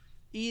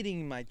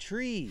eating my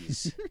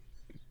trees.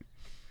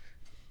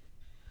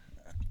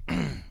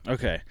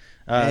 Okay,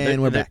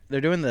 And we're back. They're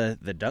doing the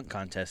dunk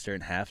contest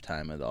during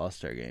halftime of the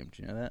All-Star game.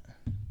 Do you know that?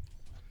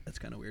 That's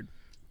kind of weird.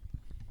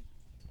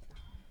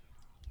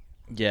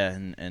 Yeah,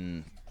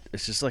 and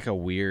it's just like a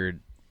weird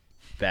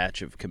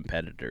batch of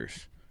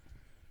competitors.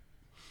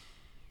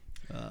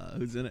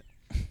 Who's in it?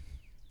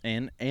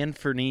 And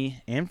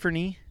Anthony. I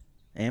don't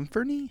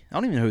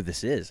even know who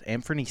this is.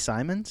 Anthony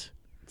Simons?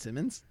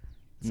 Simmons?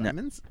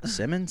 No.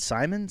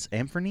 Simons?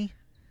 Anthony?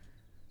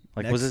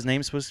 Like, was Next. his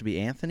name supposed to be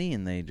Anthony,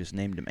 and they just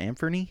named him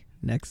Anthony?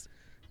 Next.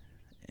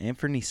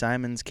 Anthony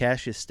Simons,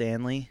 Cassius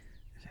Stanley.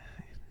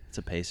 It's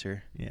a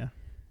pacer. Yeah.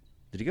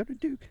 Did he go to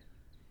Duke?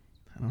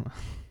 I don't know.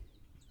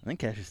 I think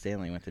Cassius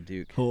Stanley went to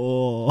Duke.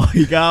 Oh,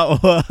 he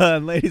got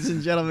one. Ladies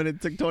and gentlemen,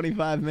 it took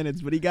 25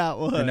 minutes, but he got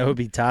one. I know he'd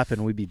be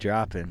topping, we'd be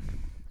dropping.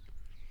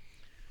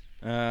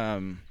 Yeah,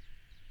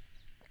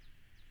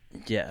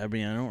 I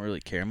mean, I don't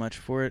really care much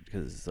for it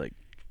because it's like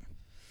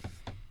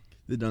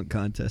The dunk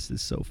contest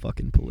is so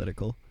fucking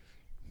political.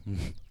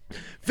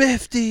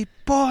 50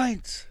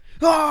 points.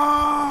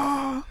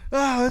 Oh,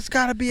 it's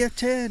got to be a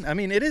 10. I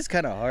mean, it is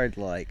kind of hard,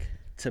 like,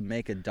 to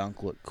make a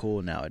dunk look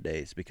cool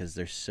nowadays because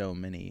there's so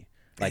many.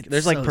 Like, It's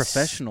there's like so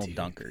professional stupid.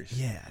 dunkers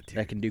Yeah, dude.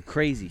 that can do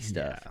crazy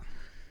stuff. Yeah.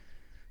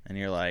 And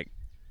you're like,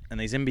 and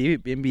these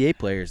NBA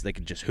players, they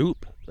can just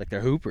hoop. Like,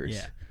 they're hoopers.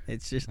 Yeah.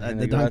 It's just And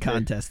the they go dunk out there-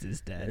 contest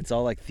is dead. It's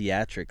all like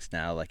theatrics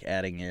now, like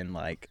adding in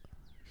like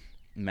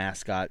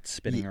mascots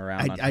spinning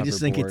around on I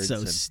just think it's so hoverboards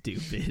and-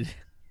 stupid.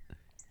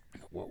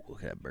 Whoa,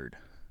 look at that bird.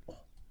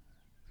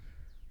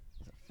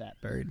 Fat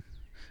bird.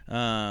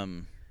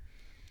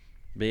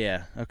 But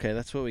yeah, okay,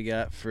 that's what we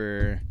got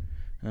for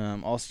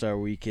All-Star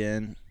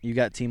Weekend. You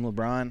got Team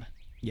LeBron?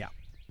 Yeah.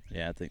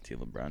 Yeah, I think Team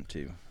LeBron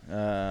too.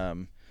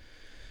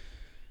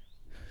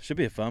 Should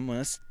be a fun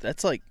one.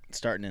 That's like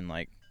starting in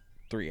like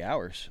 3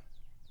 hours.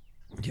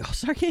 The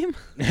All-Star game?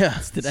 Yeah,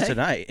 It's today? It's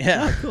tonight.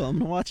 Yeah, Oh, cool. I'm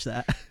going to watch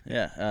that.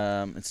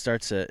 yeah. It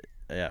starts at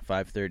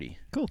 5:30.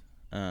 Cool.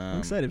 I'm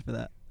excited for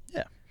that.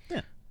 Yeah.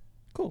 Yeah.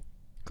 Cool.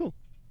 Cool.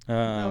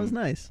 That was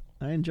nice.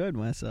 I enjoyed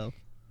myself.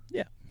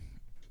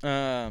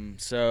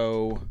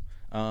 So,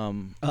 how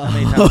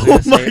many times was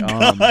I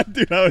gonna say,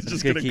 dude! I was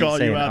just gonna keep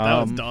saying,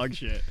 That was dog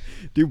shit.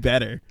 Do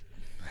better.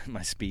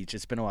 my speech.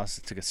 It's been a while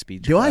since I took a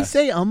speech Do I class.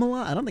 say a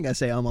lot? I don't think I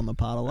say on the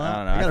pod a lot. I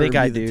don't know. I gotta think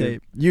I review the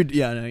do.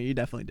 tape. No, you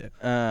definitely do.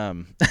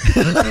 No,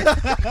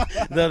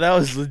 that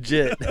was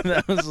legit.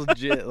 That was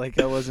legit. Like,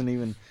 I wasn't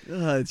even...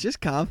 It's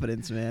just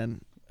confidence, man.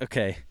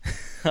 Okay.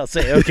 I'll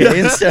say okay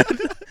instead.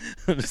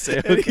 I'll just say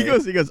And okay. he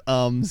goes,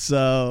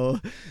 so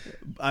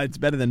it's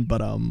better than but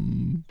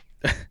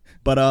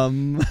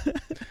Dum,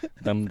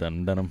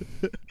 dum, dum.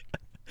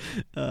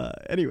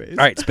 anyways.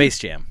 All right, Space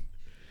Jam.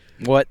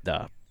 What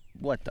the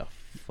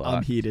fuck?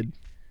 I'm heated.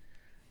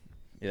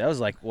 Yeah, that was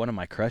like one of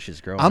my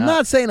crushes growing up. I'm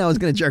not saying I was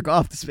gonna jerk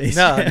off to Space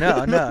No,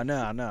 Jam.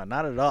 no,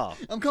 not at all.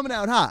 I'm coming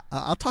out hot.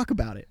 I'll talk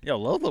about it. Yo,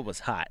 Lola was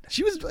hot.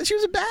 She was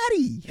a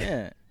baddie.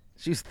 Yeah.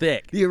 She was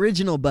thick. The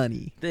original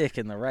bunny. Thick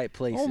in the right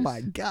places. Oh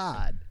my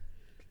god.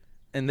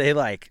 And they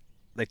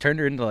turned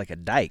her into like a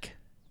dyke.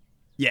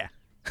 Yeah.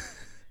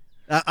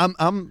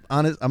 I'm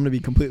honest. I'm gonna be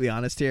completely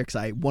honest here because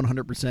I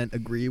 100%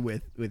 agree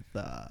with.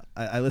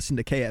 I listened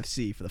to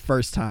KFC for the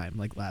first time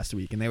like last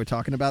week, and they were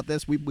talking about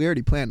this. We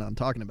already planned on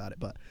talking about it,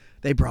 but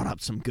they brought up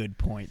some good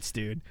points,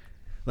 dude.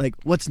 Like,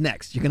 what's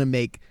next? You're gonna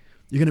make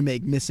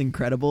Miss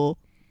Incredible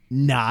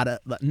not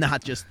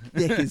just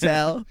thick as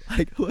hell.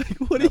 Like what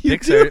are you doing?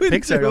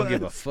 Pixar to don't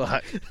give a us?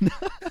 fuck.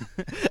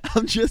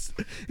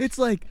 It's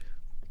like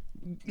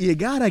you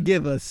gotta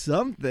give us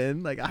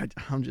something. Like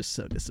I'm just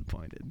so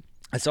disappointed.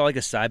 I saw like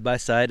a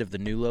side-by-side of the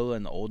new Lola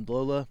and the old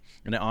Lola,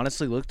 and it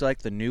honestly looked like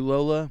the new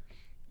Lola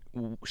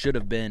should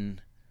have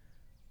been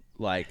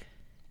like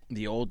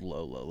the old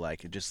Lola.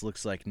 Like, it just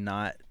looks like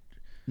not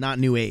Not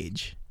new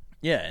age.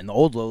 Yeah, and the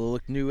old Lola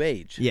looked new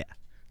age. Yeah.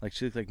 Like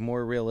she looked like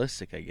more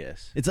realistic, I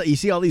guess. It's like you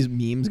see all these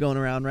memes going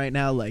around right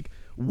now, like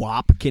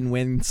WAP can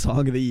win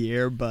Song of the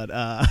Year, but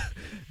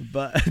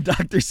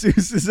Dr.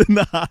 Seuss is in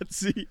the hot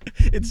seat.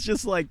 It's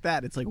just like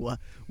that. It's like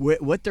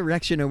what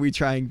direction are we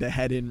trying to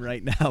head in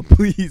right now?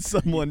 Please,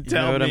 someone tell me.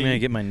 You know what I'm gonna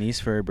get my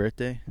niece for her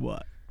birthday?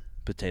 What?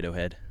 Potato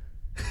Head.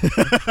 Is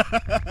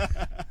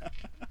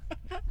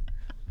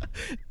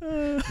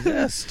that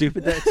how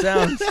stupid that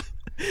sounds?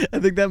 I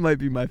think that might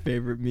be my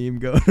favorite meme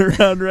going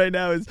around right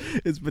now is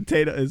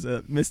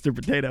Mr.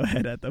 Potato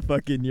Head at the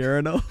fucking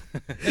urinal.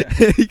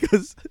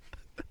 Because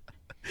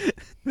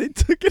they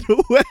took it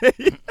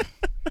away.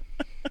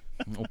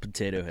 Old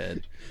Potato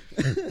Head.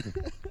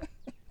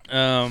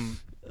 I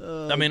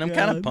mean, I'm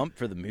kind of pumped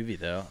for the movie,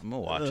 though. I'm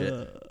going to watch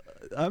it.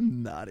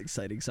 I'm not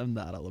excited because I'm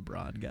not a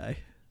LeBron guy.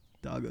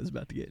 Doggo's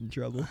about to get in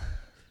trouble.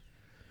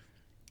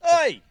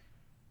 Oi!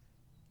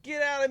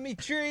 Get out of me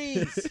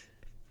trees!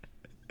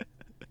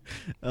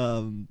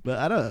 But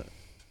I don't.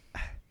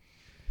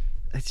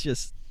 It's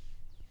just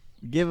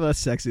give us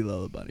sexy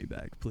Lola Bunny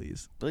back,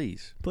 please.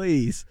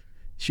 Please.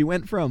 She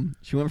went from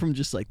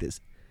just like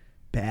this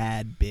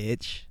bad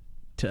bitch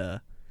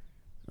to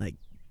like,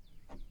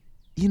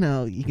 you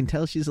know, you can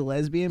tell she's a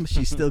lesbian, but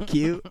she's still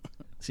cute.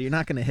 So you're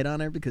not gonna hit on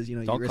her because you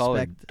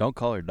respect. Don't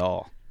call her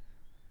doll.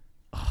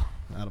 Oh,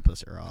 that'll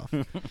piss her off.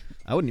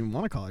 I wouldn't even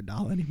want to call her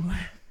doll anymore.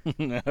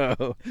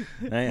 No,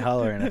 I ain't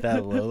hollering at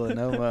that Lola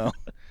no more.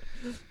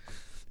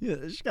 Yeah,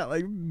 she's got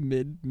like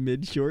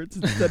mid shorts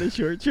instead of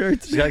short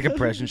shorts. She's got like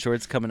compression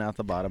shorts coming out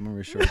the bottom of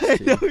her shorts too.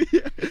 I know,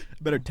 yeah.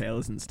 But her tail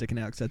isn't sticking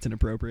out because that's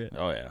inappropriate.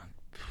 Oh yeah.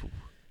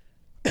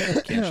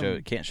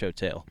 Can't show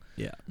tail.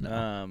 Yeah.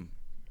 No.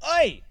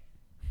 Oi!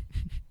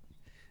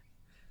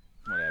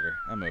 Whatever.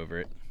 I'm over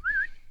it.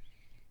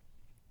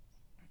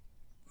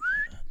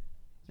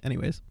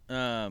 Anyways.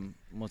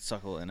 Let's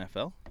talk a little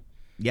NFL.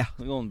 Yeah.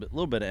 A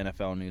little bit of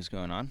NFL news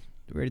going on.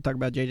 We already talked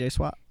about JJ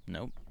Swap.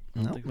 Nope.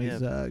 No, he's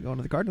going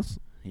to the Cardinals.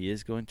 He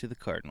is going to the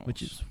Cardinals.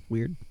 Which is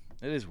weird.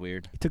 It is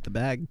weird. He took the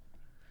bag.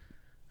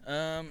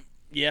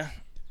 Yeah.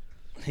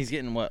 He's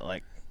getting what,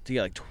 like, he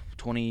got like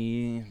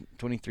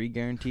 23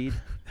 guaranteed?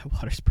 That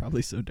water's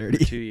probably so dirty.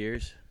 For 2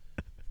 years.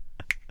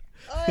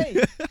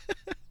 Hey!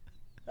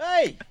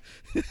 Hey!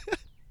 You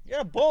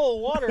got a bowl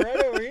of water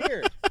right over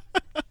here.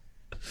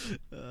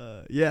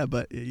 Yeah,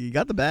 but you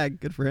got the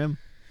bag. Good for him.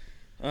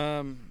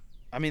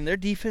 I mean, their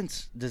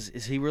defense,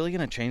 is he really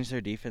going to change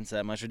their defense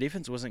that much? Their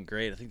defense wasn't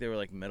great. I think they were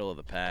like middle of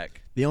the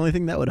pack. The only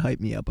thing that would hype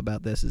me up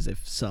about this is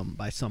if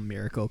by some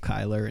miracle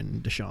Kyler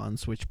and Deshaun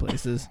switch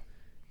places,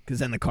 because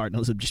then the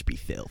Cardinals would just be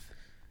filth.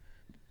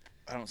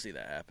 I don't see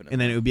that happening. And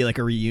then it would be like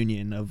a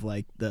reunion of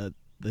like the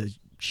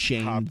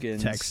shamed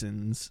Hopkins.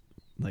 Texans,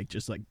 like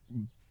just like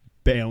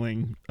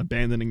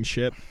abandoning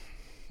ship,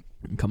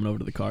 and coming over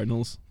to the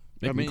Cardinals.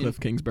 Making Cliff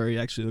Kingsbury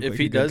actually look like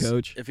a good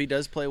coach. If he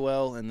does play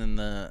well, and then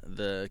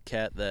the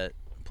cat that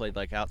played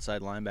like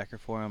outside linebacker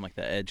for him, like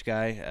the edge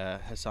guy,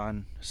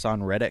 Hassan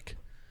Reddick,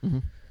 mm-hmm.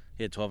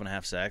 He had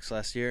 12.5 sacks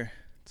last year.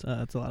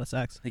 That's a lot of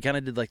sacks. He kind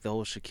of did like the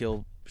whole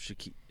Shaquille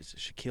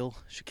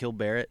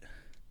Barrett.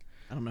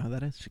 I don't know who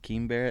that is.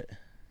 Shaquem Barrett,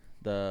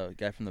 the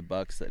guy from the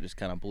Bucks that just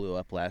kind of blew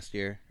up last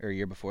year or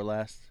year before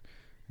last,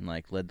 and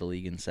like led the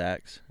league in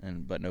sacks,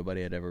 but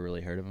nobody had ever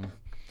really heard of him.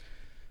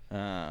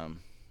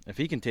 If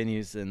he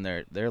continues, then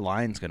their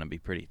line's going to be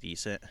pretty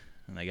decent,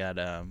 and they got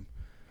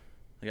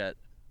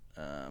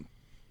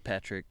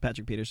Patrick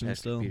Peterson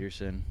still.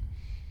 Peterson.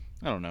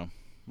 I don't know.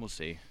 We'll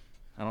see.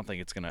 I don't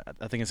think it's gonna.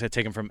 I think it's gonna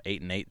take him from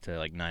 8-8 to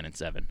like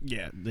 9-7.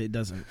 Yeah, it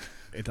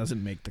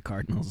doesn't make the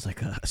Cardinals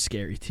like a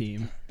scary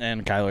team.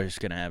 And Kyler's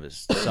gonna have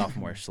his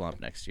sophomore slump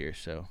next year.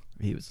 So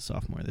he was a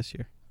sophomore this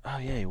year. Oh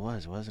yeah, he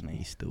was, wasn't he?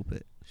 He's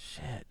stupid.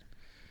 Shit.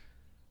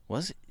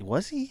 Was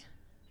he?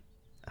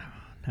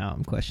 Now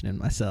I'm questioning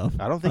myself.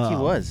 I don't think he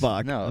was.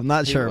 Fuck. No, I'm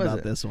not sure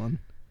about this one.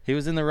 He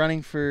was in the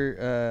running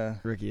for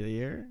Rookie of the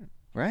Year,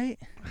 right?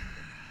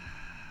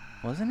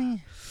 Wasn't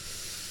he?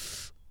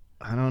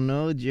 I don't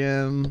know,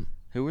 Jim.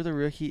 Who were the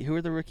rookie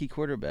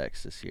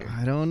quarterbacks this year?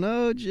 I don't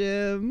know,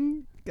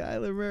 Jim.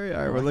 Kyler Murray.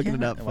 All right, we're looking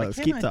it up, folks.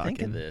 Keep talking.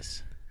 Think of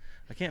this.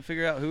 I can't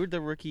figure out who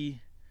the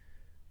rookie.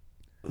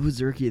 Who's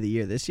the Rookie of the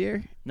Year this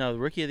year? No, the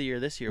Rookie of the Year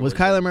this year was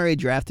Kyler Murray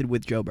drafted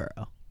with Joe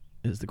Burrow?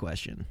 Is the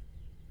question.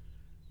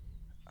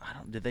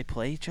 Did they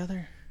play each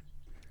other?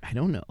 I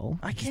don't know.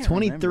 I can't. He's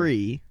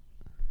 23.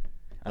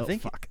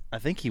 Fuck. I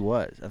think he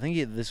was. I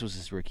think this was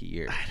his rookie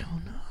year. I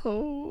don't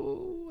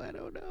know.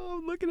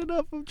 I'm looking it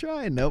up. I'm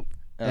trying. Nope.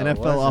 Oh,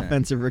 NFL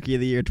Offensive Rookie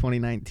of the Year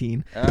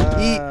 2019.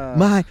 Eat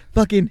my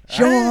fucking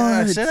shorts.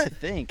 I said I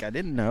think. I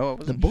didn't know. I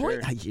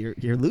wasn't sure.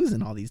 You're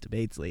losing all these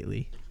debates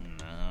lately.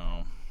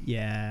 No.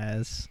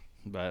 Yes.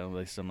 But at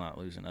least I'm not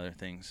losing other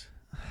things.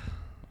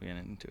 We'll get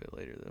into it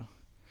later,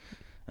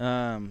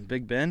 though.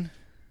 Big Ben.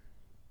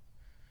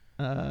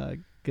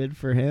 Good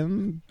for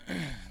him.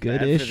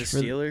 Goodish bad for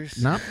the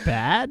Steelers. Not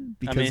bad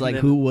because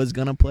who was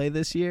gonna play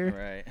this year?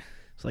 Right.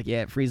 It's like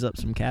it frees up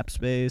some cap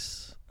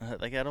space.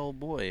 Like that old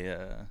boy,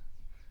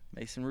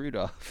 Mason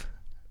Rudolph.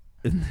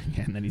 And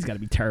then he's got to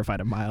be terrified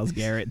of Myles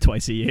Garrett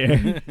twice a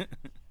year.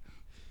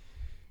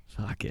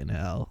 Fucking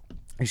hell. Have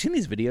you seen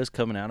these videos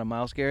coming out of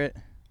Myles Garrett?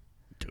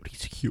 Dude,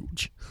 he's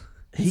huge.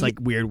 He- It's like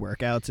weird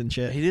workouts and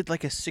shit. He did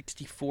like a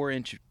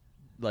 64-inch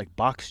like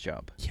box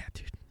jump. Yeah,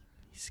 dude.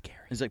 He's scary.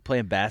 He's like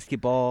playing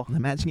basketball.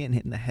 Imagine getting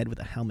hit in the head with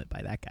a helmet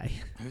by that guy.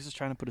 He was just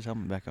trying to put his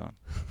helmet back on.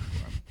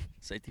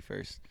 Safety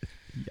first.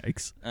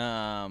 Yikes.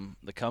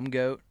 The cum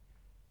goat,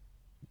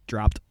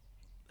 Dropped.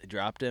 they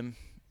dropped him.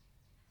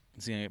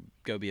 Is he gonna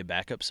go be a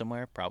backup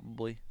somewhere?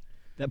 Probably.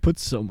 That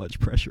puts so much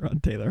pressure on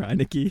Taylor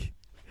Heineke.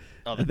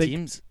 Oh, the I think-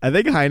 teams. I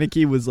think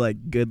Heineke was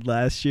like good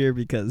last year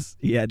because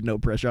he had no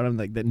pressure on him,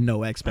 like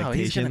no Oh,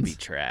 expectations. he's gonna be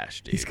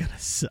trash, dude. He's gonna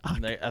suck.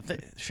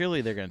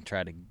 Surely they're gonna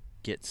try to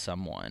get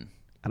someone.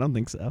 I don't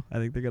think so. I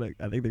think they're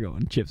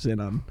going chips in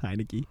on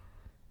Heineke.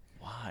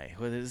 Why?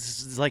 Well,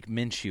 this is like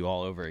Minshew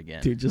all over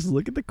again. Dude, just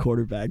look at the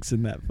quarterbacks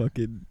in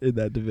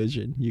that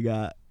division. You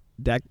got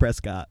Dak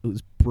Prescott,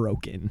 who's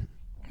broken.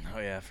 Oh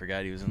yeah, I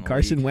forgot he was in the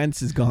Carson league.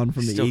 Wentz is gone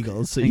from the Still-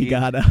 Eagles, so he- you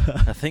got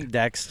I think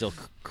Dak's still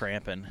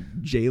cramping.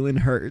 Jalen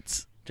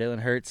Hurts,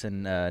 Jalen Hurts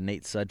and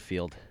Nate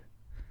Sudfeld.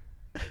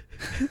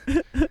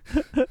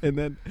 and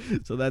then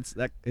that's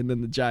that, and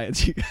then the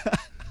Giants. You got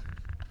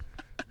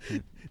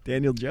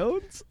Daniel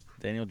Jones,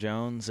 Daniel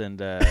Jones and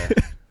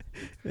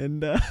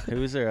and who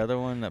was their other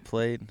one that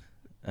played?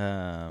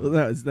 well,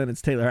 no, then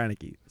it's Taylor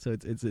Heineke. So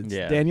it's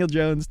Yeah. Daniel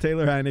Jones,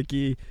 Taylor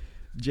Heineke,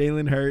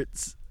 Jalen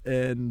Hurts,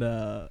 and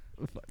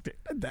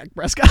Dak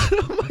Prescott.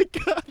 Oh my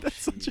God,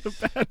 that's such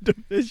a bad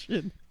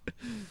division.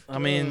 I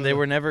mean, they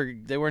weren't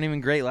even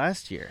great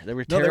last year. They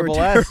were No, terrible, they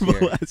were terrible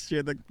last year. last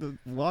year. The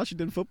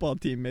Washington football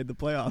team made the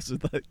playoffs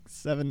with like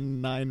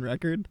 7-9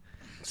 record.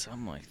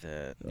 Something like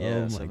that. Oh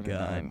Yeah, my 7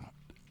 God. and 9.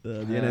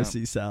 The Yeah.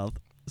 NFC South.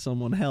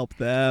 Someone help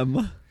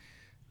them,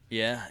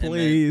 Yeah,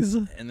 please.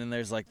 And then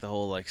there's like the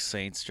whole like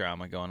Saints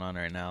drama going on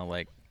right now.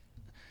 Like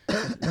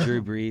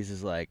Drew Brees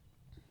is like,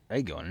 I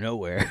ain't going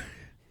nowhere.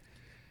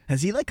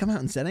 Has he like come out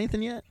and said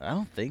anything yet? I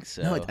don't think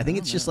so. No, I think don't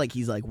it's just know. like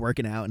he's like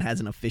working out and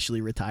hasn't officially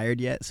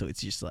retired yet. So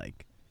it's just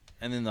like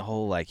And then the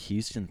whole like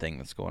Houston thing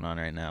that's going on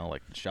right now.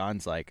 Like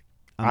Sean's like,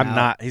 I'm out.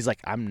 not. He's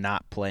like, I'm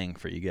not playing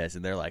for you guys,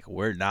 and they're like,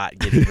 we're not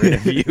getting rid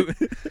of you.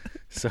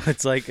 So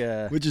it's like,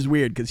 which is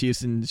weird because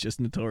Houston's just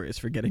notorious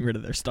for getting rid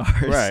of their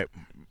stars. right.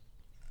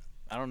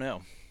 I don't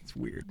know. It's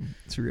weird.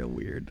 It's real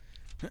weird.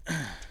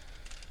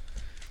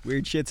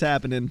 Weird shit's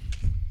happening.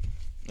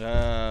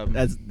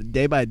 As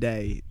day by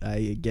day,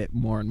 I get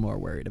more and more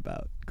worried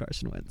about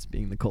Carson Wentz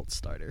being the Colts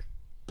starter.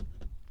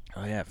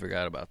 Oh yeah, I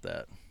forgot about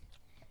that.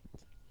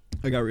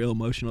 I got real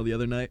emotional the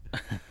other night,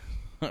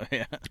 Oh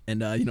yeah.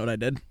 and you know what I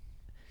did?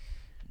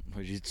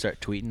 Would you start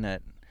tweeting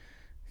at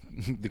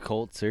the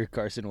Colts or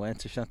Carson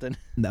Wentz or something?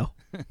 No,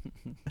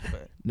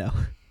 But- no.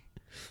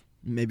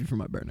 Maybe for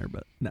my burner,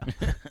 but no.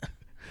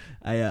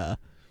 I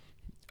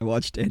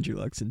watched Andrew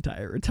Luck's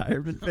entire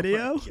retirement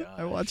video. gosh.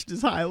 I watched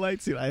his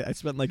highlights. Dude, I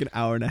spent like an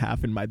hour and a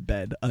half in my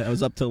bed. I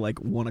was up till like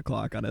 1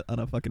 o'clock on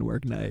a fucking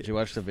work night. Did you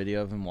watch the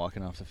video of him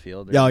walking off the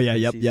field? Oh during yeah, the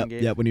yep, preseason yep,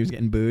 game? yep. When he was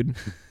getting booed.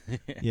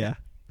 Yeah.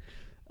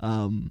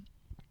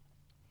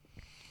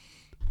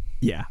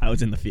 Yeah, I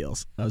was in the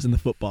feels. I was in the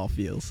football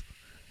feels.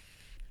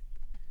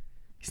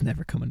 He's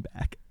never coming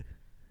back.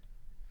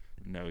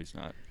 No, he's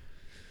not.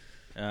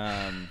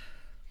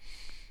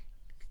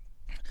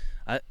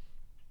 I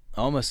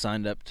almost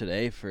signed up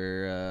today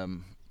for.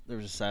 There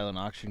was a silent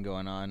auction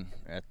going on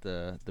at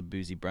the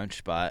boozy brunch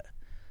spot.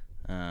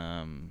 It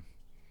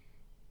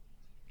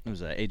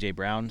was a AJ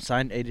Brown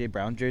signed AJ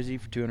Brown jersey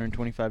for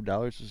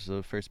 $225 was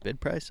the first bid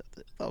price.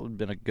 I thought it would have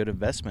been a good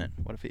investment.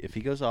 What if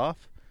he goes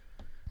off?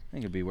 I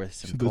think it'd be worth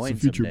some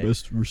coins someday.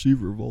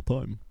 receiver of all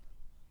time.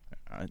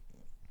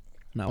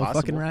 Not with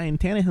Possible. fucking Ryan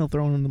Tannehill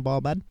throwing in the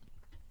ball, bud.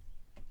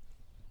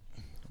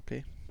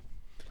 Okay.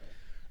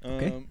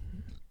 Okay.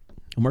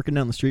 I'm working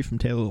down the street from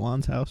Taylor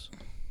Lewan's house.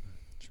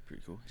 It's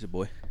pretty cool. He's a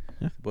boy.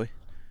 Yeah. A boy.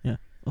 Yeah.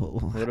 Oh,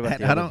 What about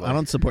the I other don't. boy? I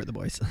don't support the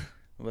boys.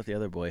 What about the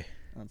other boy?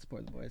 I don't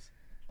support the boys.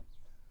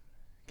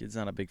 Kid's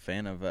not a big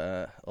fan of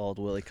old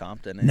Willie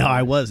Compton. No, I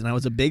anymore. was, and I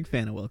was a big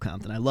fan of Will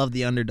Compton. I love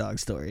the underdog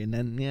story, and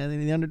then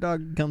the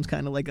underdog becomes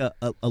kind of like a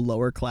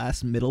lower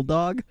class middle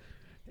dog,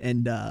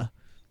 and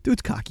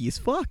dude's cocky as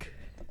fuck.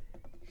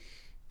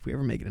 If we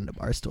ever make it into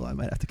Barstool, I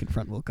might have to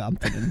confront Will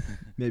Compton and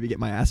maybe get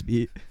my ass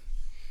beat.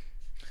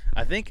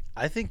 I think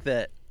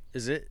that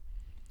is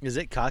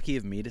it cocky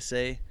of me to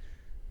say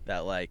that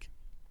like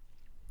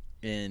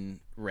in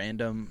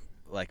random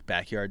like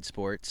backyard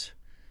sports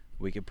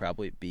we could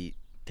probably beat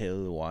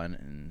Taylor Lewan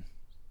and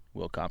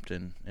Will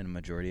Compton in a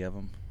majority of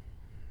them,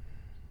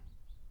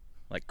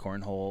 like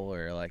cornhole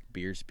or like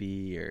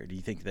Beersby, or do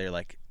you think they're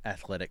like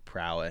athletic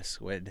prowess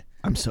would?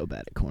 I'm so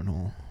bad at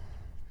cornhole.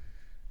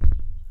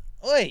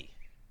 Oi,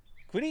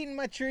 quit eating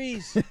my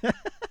trees!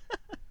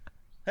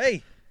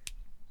 Hey,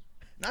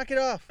 knock it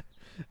off!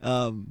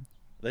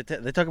 They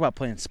talk about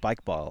playing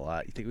spike ball a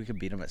lot. You think we could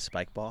beat them at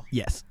spike ball?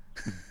 Yes.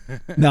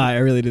 No, I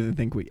really didn't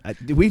think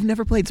we've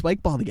never played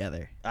spike ball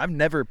together. I've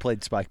never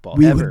played spike ball.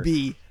 We ever. would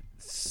be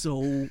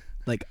so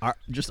like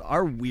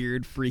our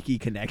weird freaky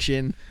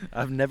connection.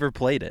 I've never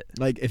played it.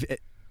 Like if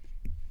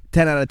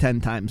 10 out of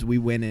 10 times we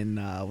win in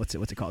what's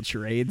it called,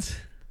 charades.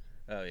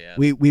 Oh yeah.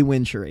 We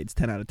win charades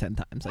 10 out of 10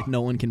 times. Like,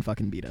 no one can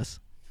fucking beat us.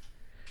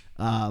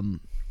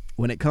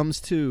 When it comes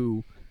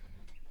to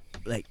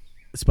like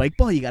spike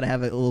ball, you got to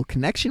have a little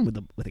connection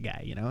with a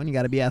guy, you know, and you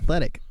got to be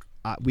athletic.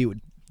 We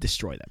would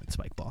destroy them in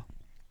spike ball.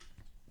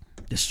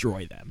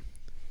 Destroy them,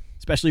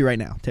 especially right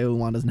now. Taylor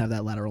Lewan doesn't have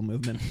that lateral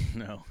movement.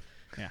 No.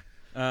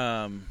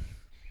 Yeah.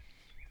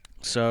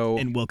 So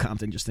And Will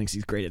Compton just thinks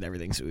he's great at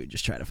everything, so we would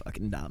just try to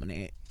fucking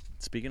dominate.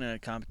 speaking of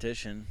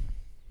competition,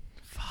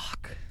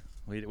 Fuck.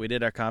 we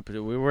did our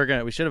competition.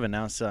 We should have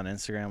announced it on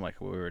Instagram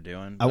like what we were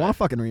doing. I want a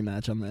fucking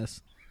rematch on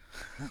this.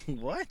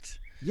 What?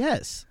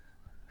 Yes.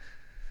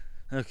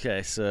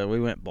 Okay, so we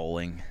went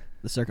bowling.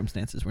 The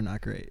circumstances were not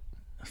great.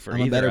 For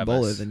I'm a either better of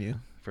bowler us. than you.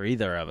 For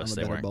either of I'm us, a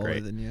they better weren't bowler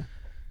great. than you.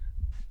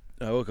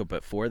 I woke up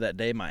at 4 that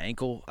day. My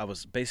ankle, I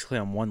was basically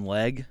on one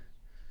leg.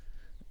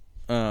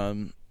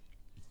 I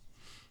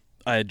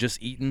had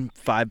just eaten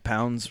 5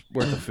 pounds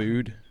worth of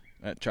food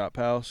at Chop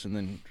House and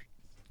then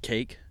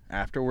cake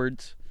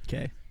afterwards.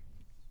 Okay.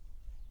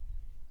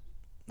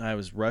 I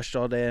was rushed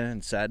all day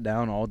and sat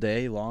down all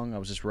day long. I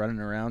was just running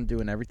around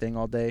doing everything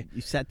all day.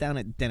 You sat down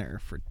at dinner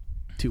for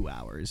 2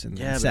 hours and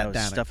Yeah, then but sat I was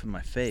down. stuffing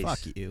my face. Fuck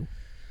you.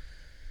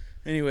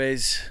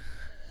 Anyways,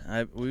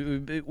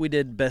 we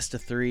did best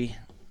of 3.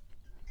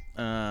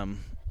 I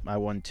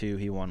won 2,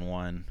 he won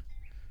 1.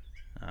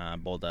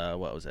 Bowled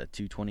what was that,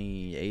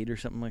 228 or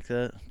something like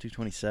that?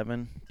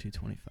 227?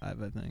 225, I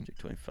think.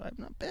 225,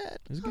 not bad.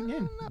 It was a good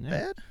game. Not Yeah.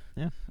 bad.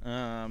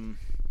 Yeah.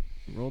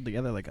 Rolled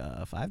together like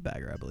a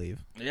 5-bagger, I believe.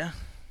 Yeah.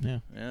 Yeah.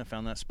 Yeah,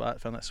 found that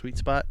sweet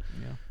spot.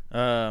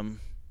 Yeah.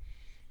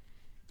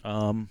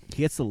 He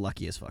gets the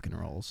luckiest fucking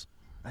rolls.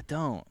 I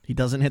don't. He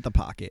doesn't hit the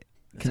pocket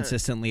That's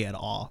consistently at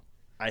all.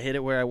 I hit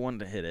it where I wanted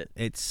to hit it.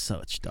 It's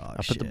such dog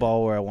I shit. put the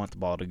ball where I want the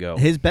ball to go.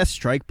 His best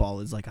strike ball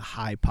is like a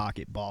high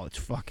pocket ball. It's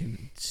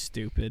fucking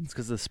stupid. It's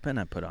because of the spin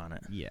I put on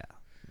it. Yeah.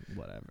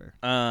 Whatever.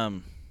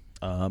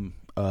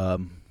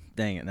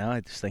 Dang it! Now I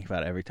just think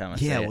about it every time I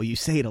say Yeah, it. well, you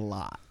say it a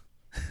lot.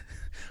 We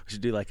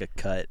should do like a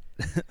cut.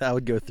 I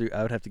would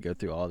have to go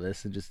through all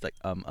this and just like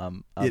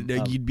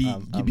You'd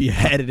be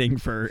editing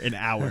for an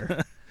hour.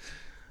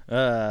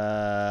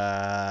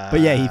 But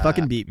yeah, he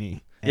fucking beat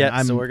me. And Yeah,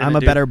 I'm, so we're I'm gonna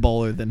a do- better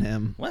bowler than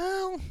him.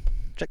 Well,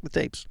 check the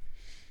tapes.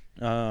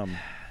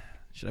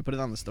 Should I put it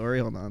on the story?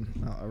 Hold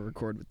on, I'll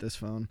record with this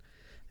phone.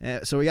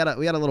 So we got a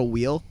little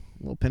wheel,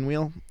 a little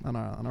pinwheel on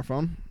our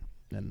phone,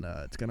 and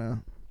it's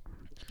gonna,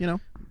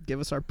 give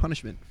us our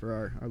punishment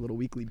for our little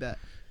weekly bet.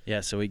 Yeah,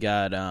 so we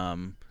got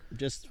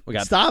we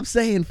got Stop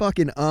saying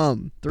fucking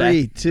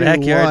 3, 2,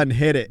 backyard- 1,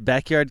 hit it,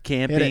 backyard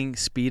camping,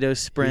 speedo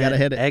sprint, gotta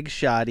hit it. egg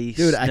shoddy,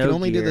 dude. I can snow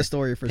only do gear, the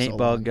story for so paintball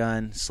long.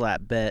 gun,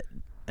 slap bet,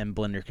 and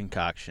blender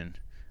concoction,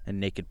 and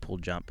naked pull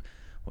jump.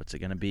 What's it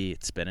gonna be?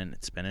 It's spinning.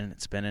 It's spinning.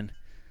 It's spinning.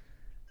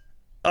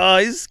 Oh,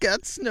 he's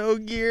got snow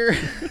gear.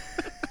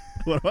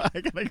 What am I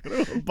gotta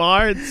go to a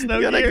bar and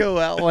snow Gotta gear? go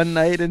out one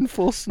night in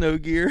full snow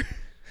gear,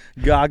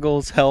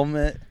 goggles,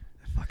 helmet,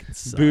 Fucking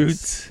sucks.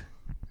 boots.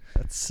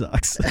 That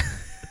sucks.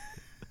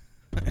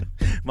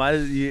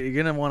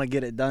 You're gonna want to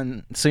get it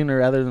done sooner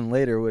rather than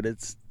later when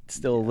it's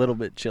still a little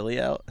bit chilly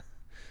out.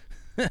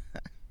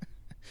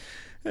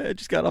 I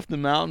just got off the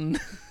mountain.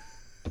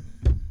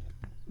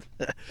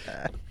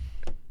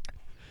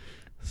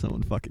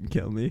 Someone fucking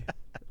kill me.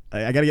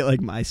 I gotta get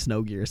like my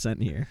snow gear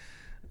sent here.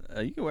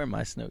 You can wear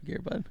my snow gear,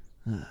 bud.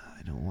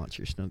 I don't want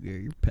your snow gear,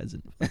 you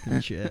peasant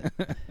fucking shit.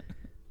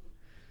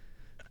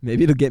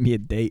 Maybe it'll get me a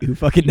date. Who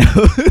fucking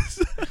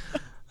knows?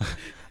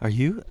 Are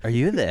you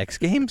in the X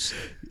Games?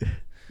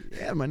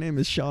 Yeah, my name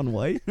is Sean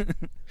White.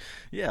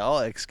 Yeah, all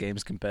X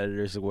Games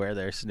competitors wear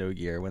their snow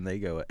gear when they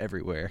go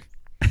everywhere.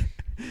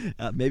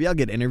 Maybe I'll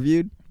get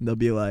interviewed. And they'll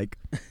be like,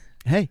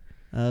 "Hey,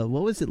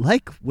 what was it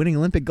like winning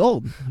Olympic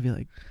gold?" I'll be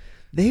like,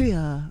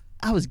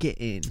 I was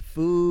getting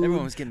food.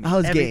 Everyone was getting I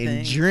was everything,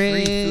 getting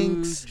free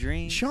drinks. food,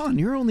 drinks. Sean,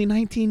 you're only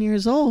 19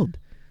 years old.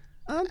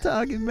 I'm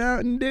talking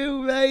Mountain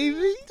Dew,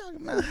 baby.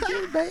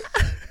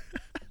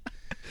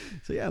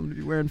 So yeah, I'm gonna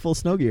be wearing full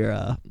snow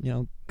gear.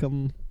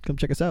 Come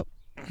check us out,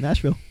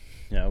 Nashville.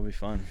 Yeah, it'll be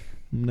fun.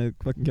 I'm gonna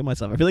fucking kill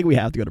myself. I feel like we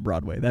have to go to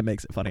Broadway. That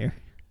makes it funnier.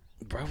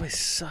 Broadway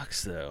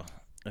sucks though.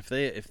 If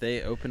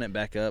they open it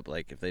back up,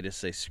 like if they just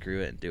say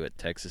screw it and do what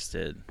Texas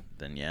did,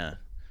 then yeah.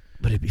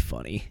 But it'd be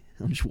funny.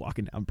 I'm just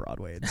walking down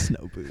Broadway in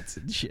snow boots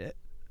and shit.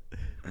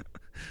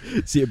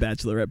 See a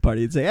bachelorette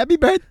party and say, "Happy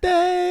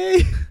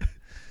birthday!"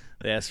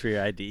 They ask for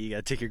your ID. You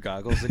gotta take your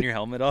goggles and your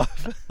helmet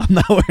off. I'm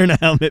not wearing a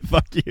helmet.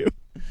 Fuck you.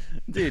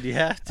 Dude, you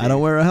have to. I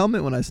don't wear a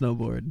helmet when I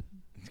snowboard.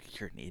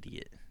 You're an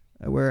idiot.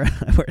 I wear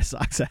a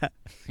socks hat.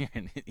 You're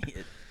an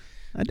idiot.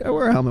 I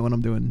wear a helmet when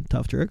I'm doing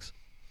tough tricks.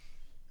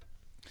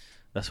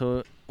 That's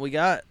what we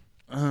got.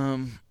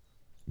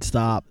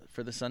 Stop.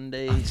 For the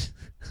Sunday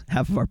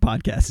Half of our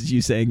podcast is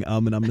you saying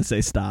and I'm gonna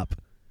say stop.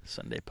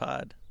 Sunday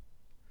pod.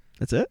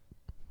 That's it?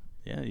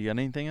 Yeah, you got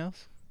anything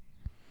else?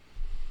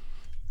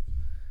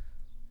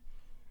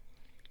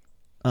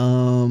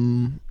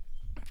 Um.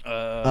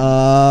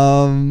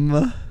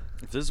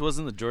 If this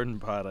wasn't the Jordan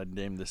pod, I'd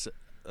name this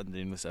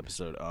name this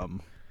episode.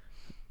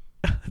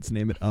 Let's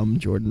name it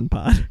Jordan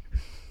Pod.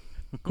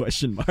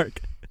 Question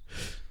mark.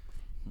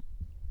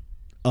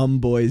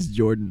 Boys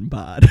Jordan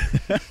Pod.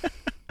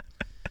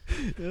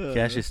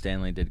 Cassius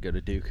Stanley did go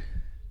to Duke.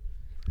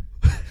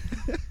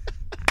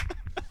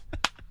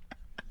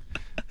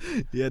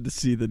 You had to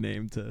see the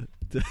name to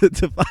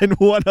find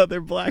one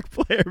other black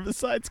player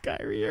besides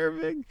Kyrie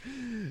Irving.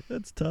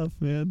 That's tough,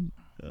 man.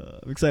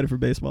 I'm excited for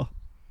baseball.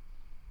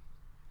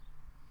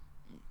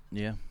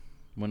 Yeah.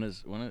 When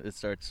it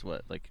starts?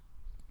 What, like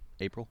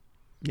April?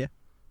 Yeah,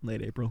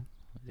 late April.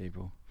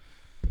 April.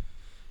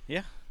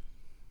 Yeah.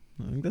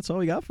 I think that's all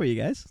we got for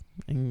you guys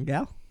and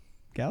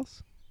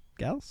gals,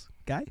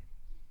 guy.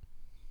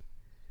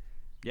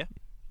 Yeah.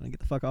 Want to get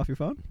the fuck off your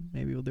phone?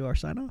 Maybe we'll do our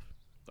sign off.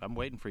 I'm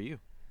waiting for you.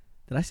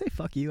 Did I say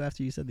fuck you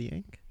after you said the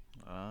ink?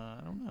 I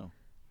don't know.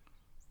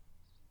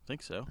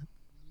 Think so.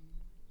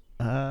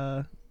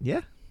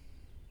 Yeah.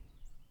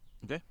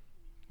 Okay.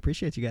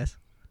 Appreciate you guys.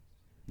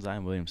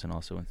 Zion Williamson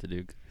also went to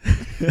Duke.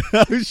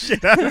 Oh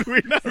shit! How did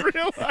we not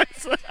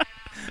realize that?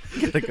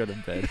 Gotta go to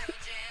bed. Welcome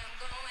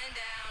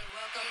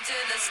to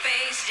the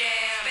Space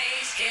Jam.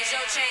 Here's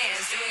your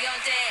chance. Do your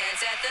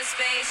dance at the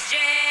Space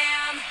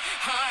Jam.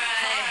 All right.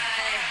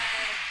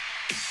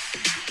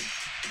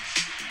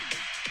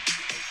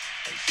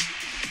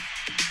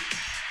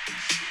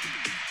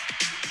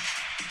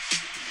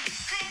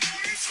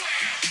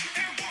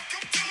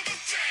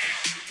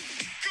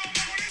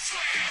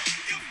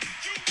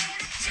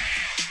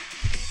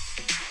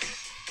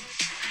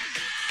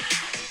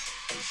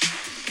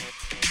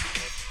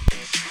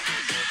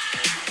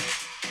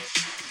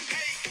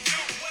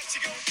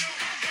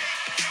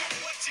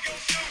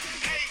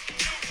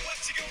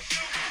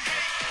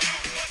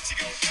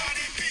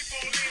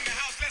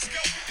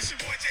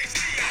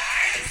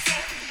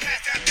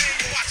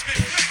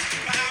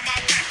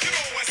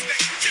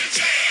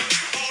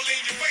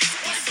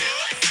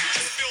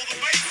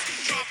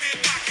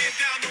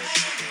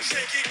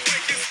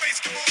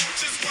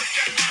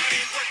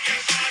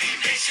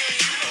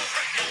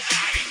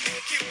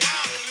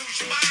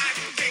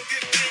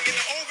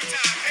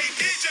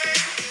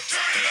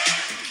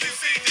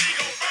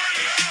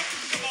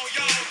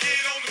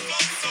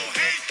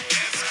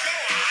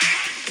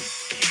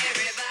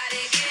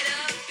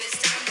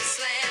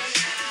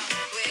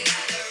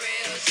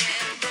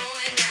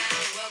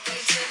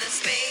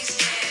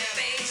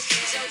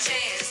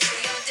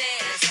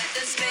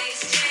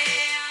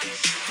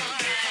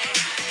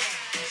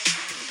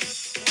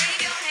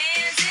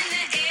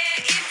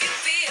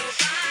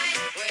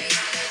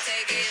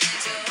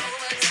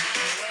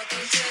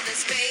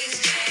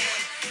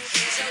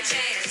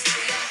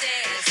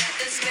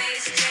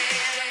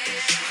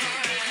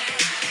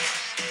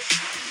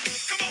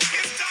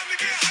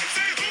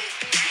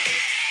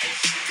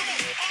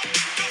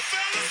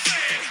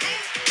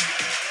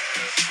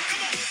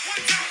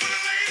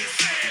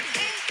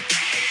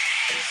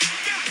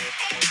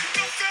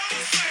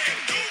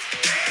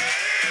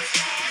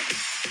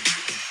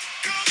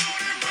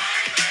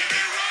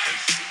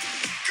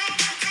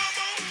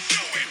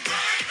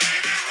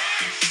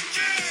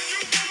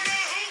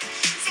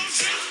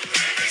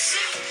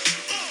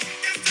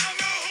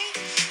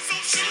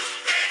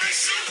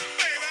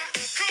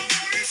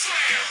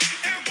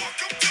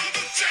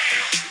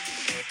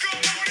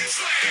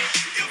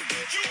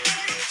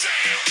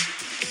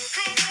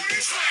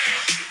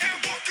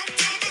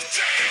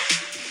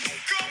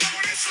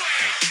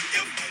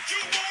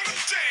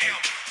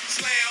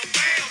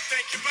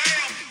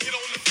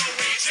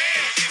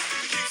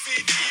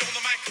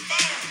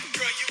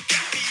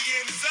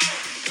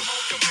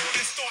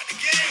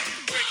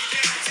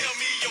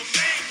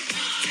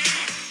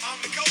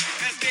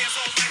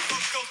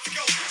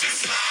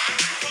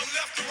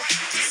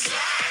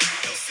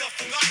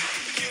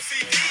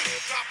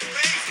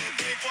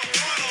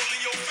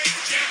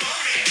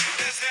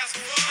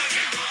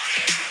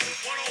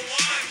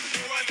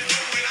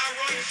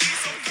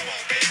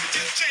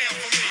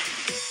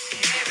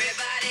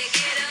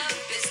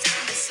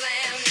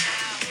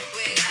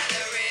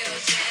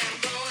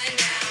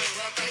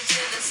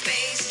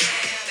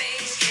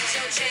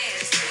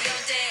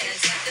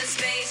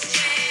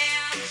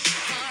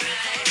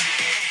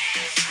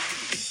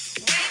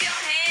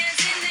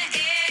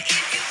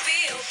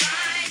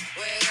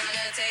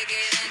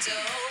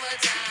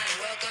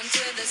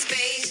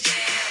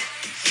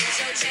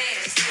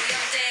 Chance, do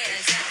your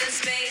dance at the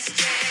Space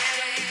Jam.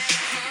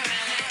 All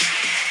right.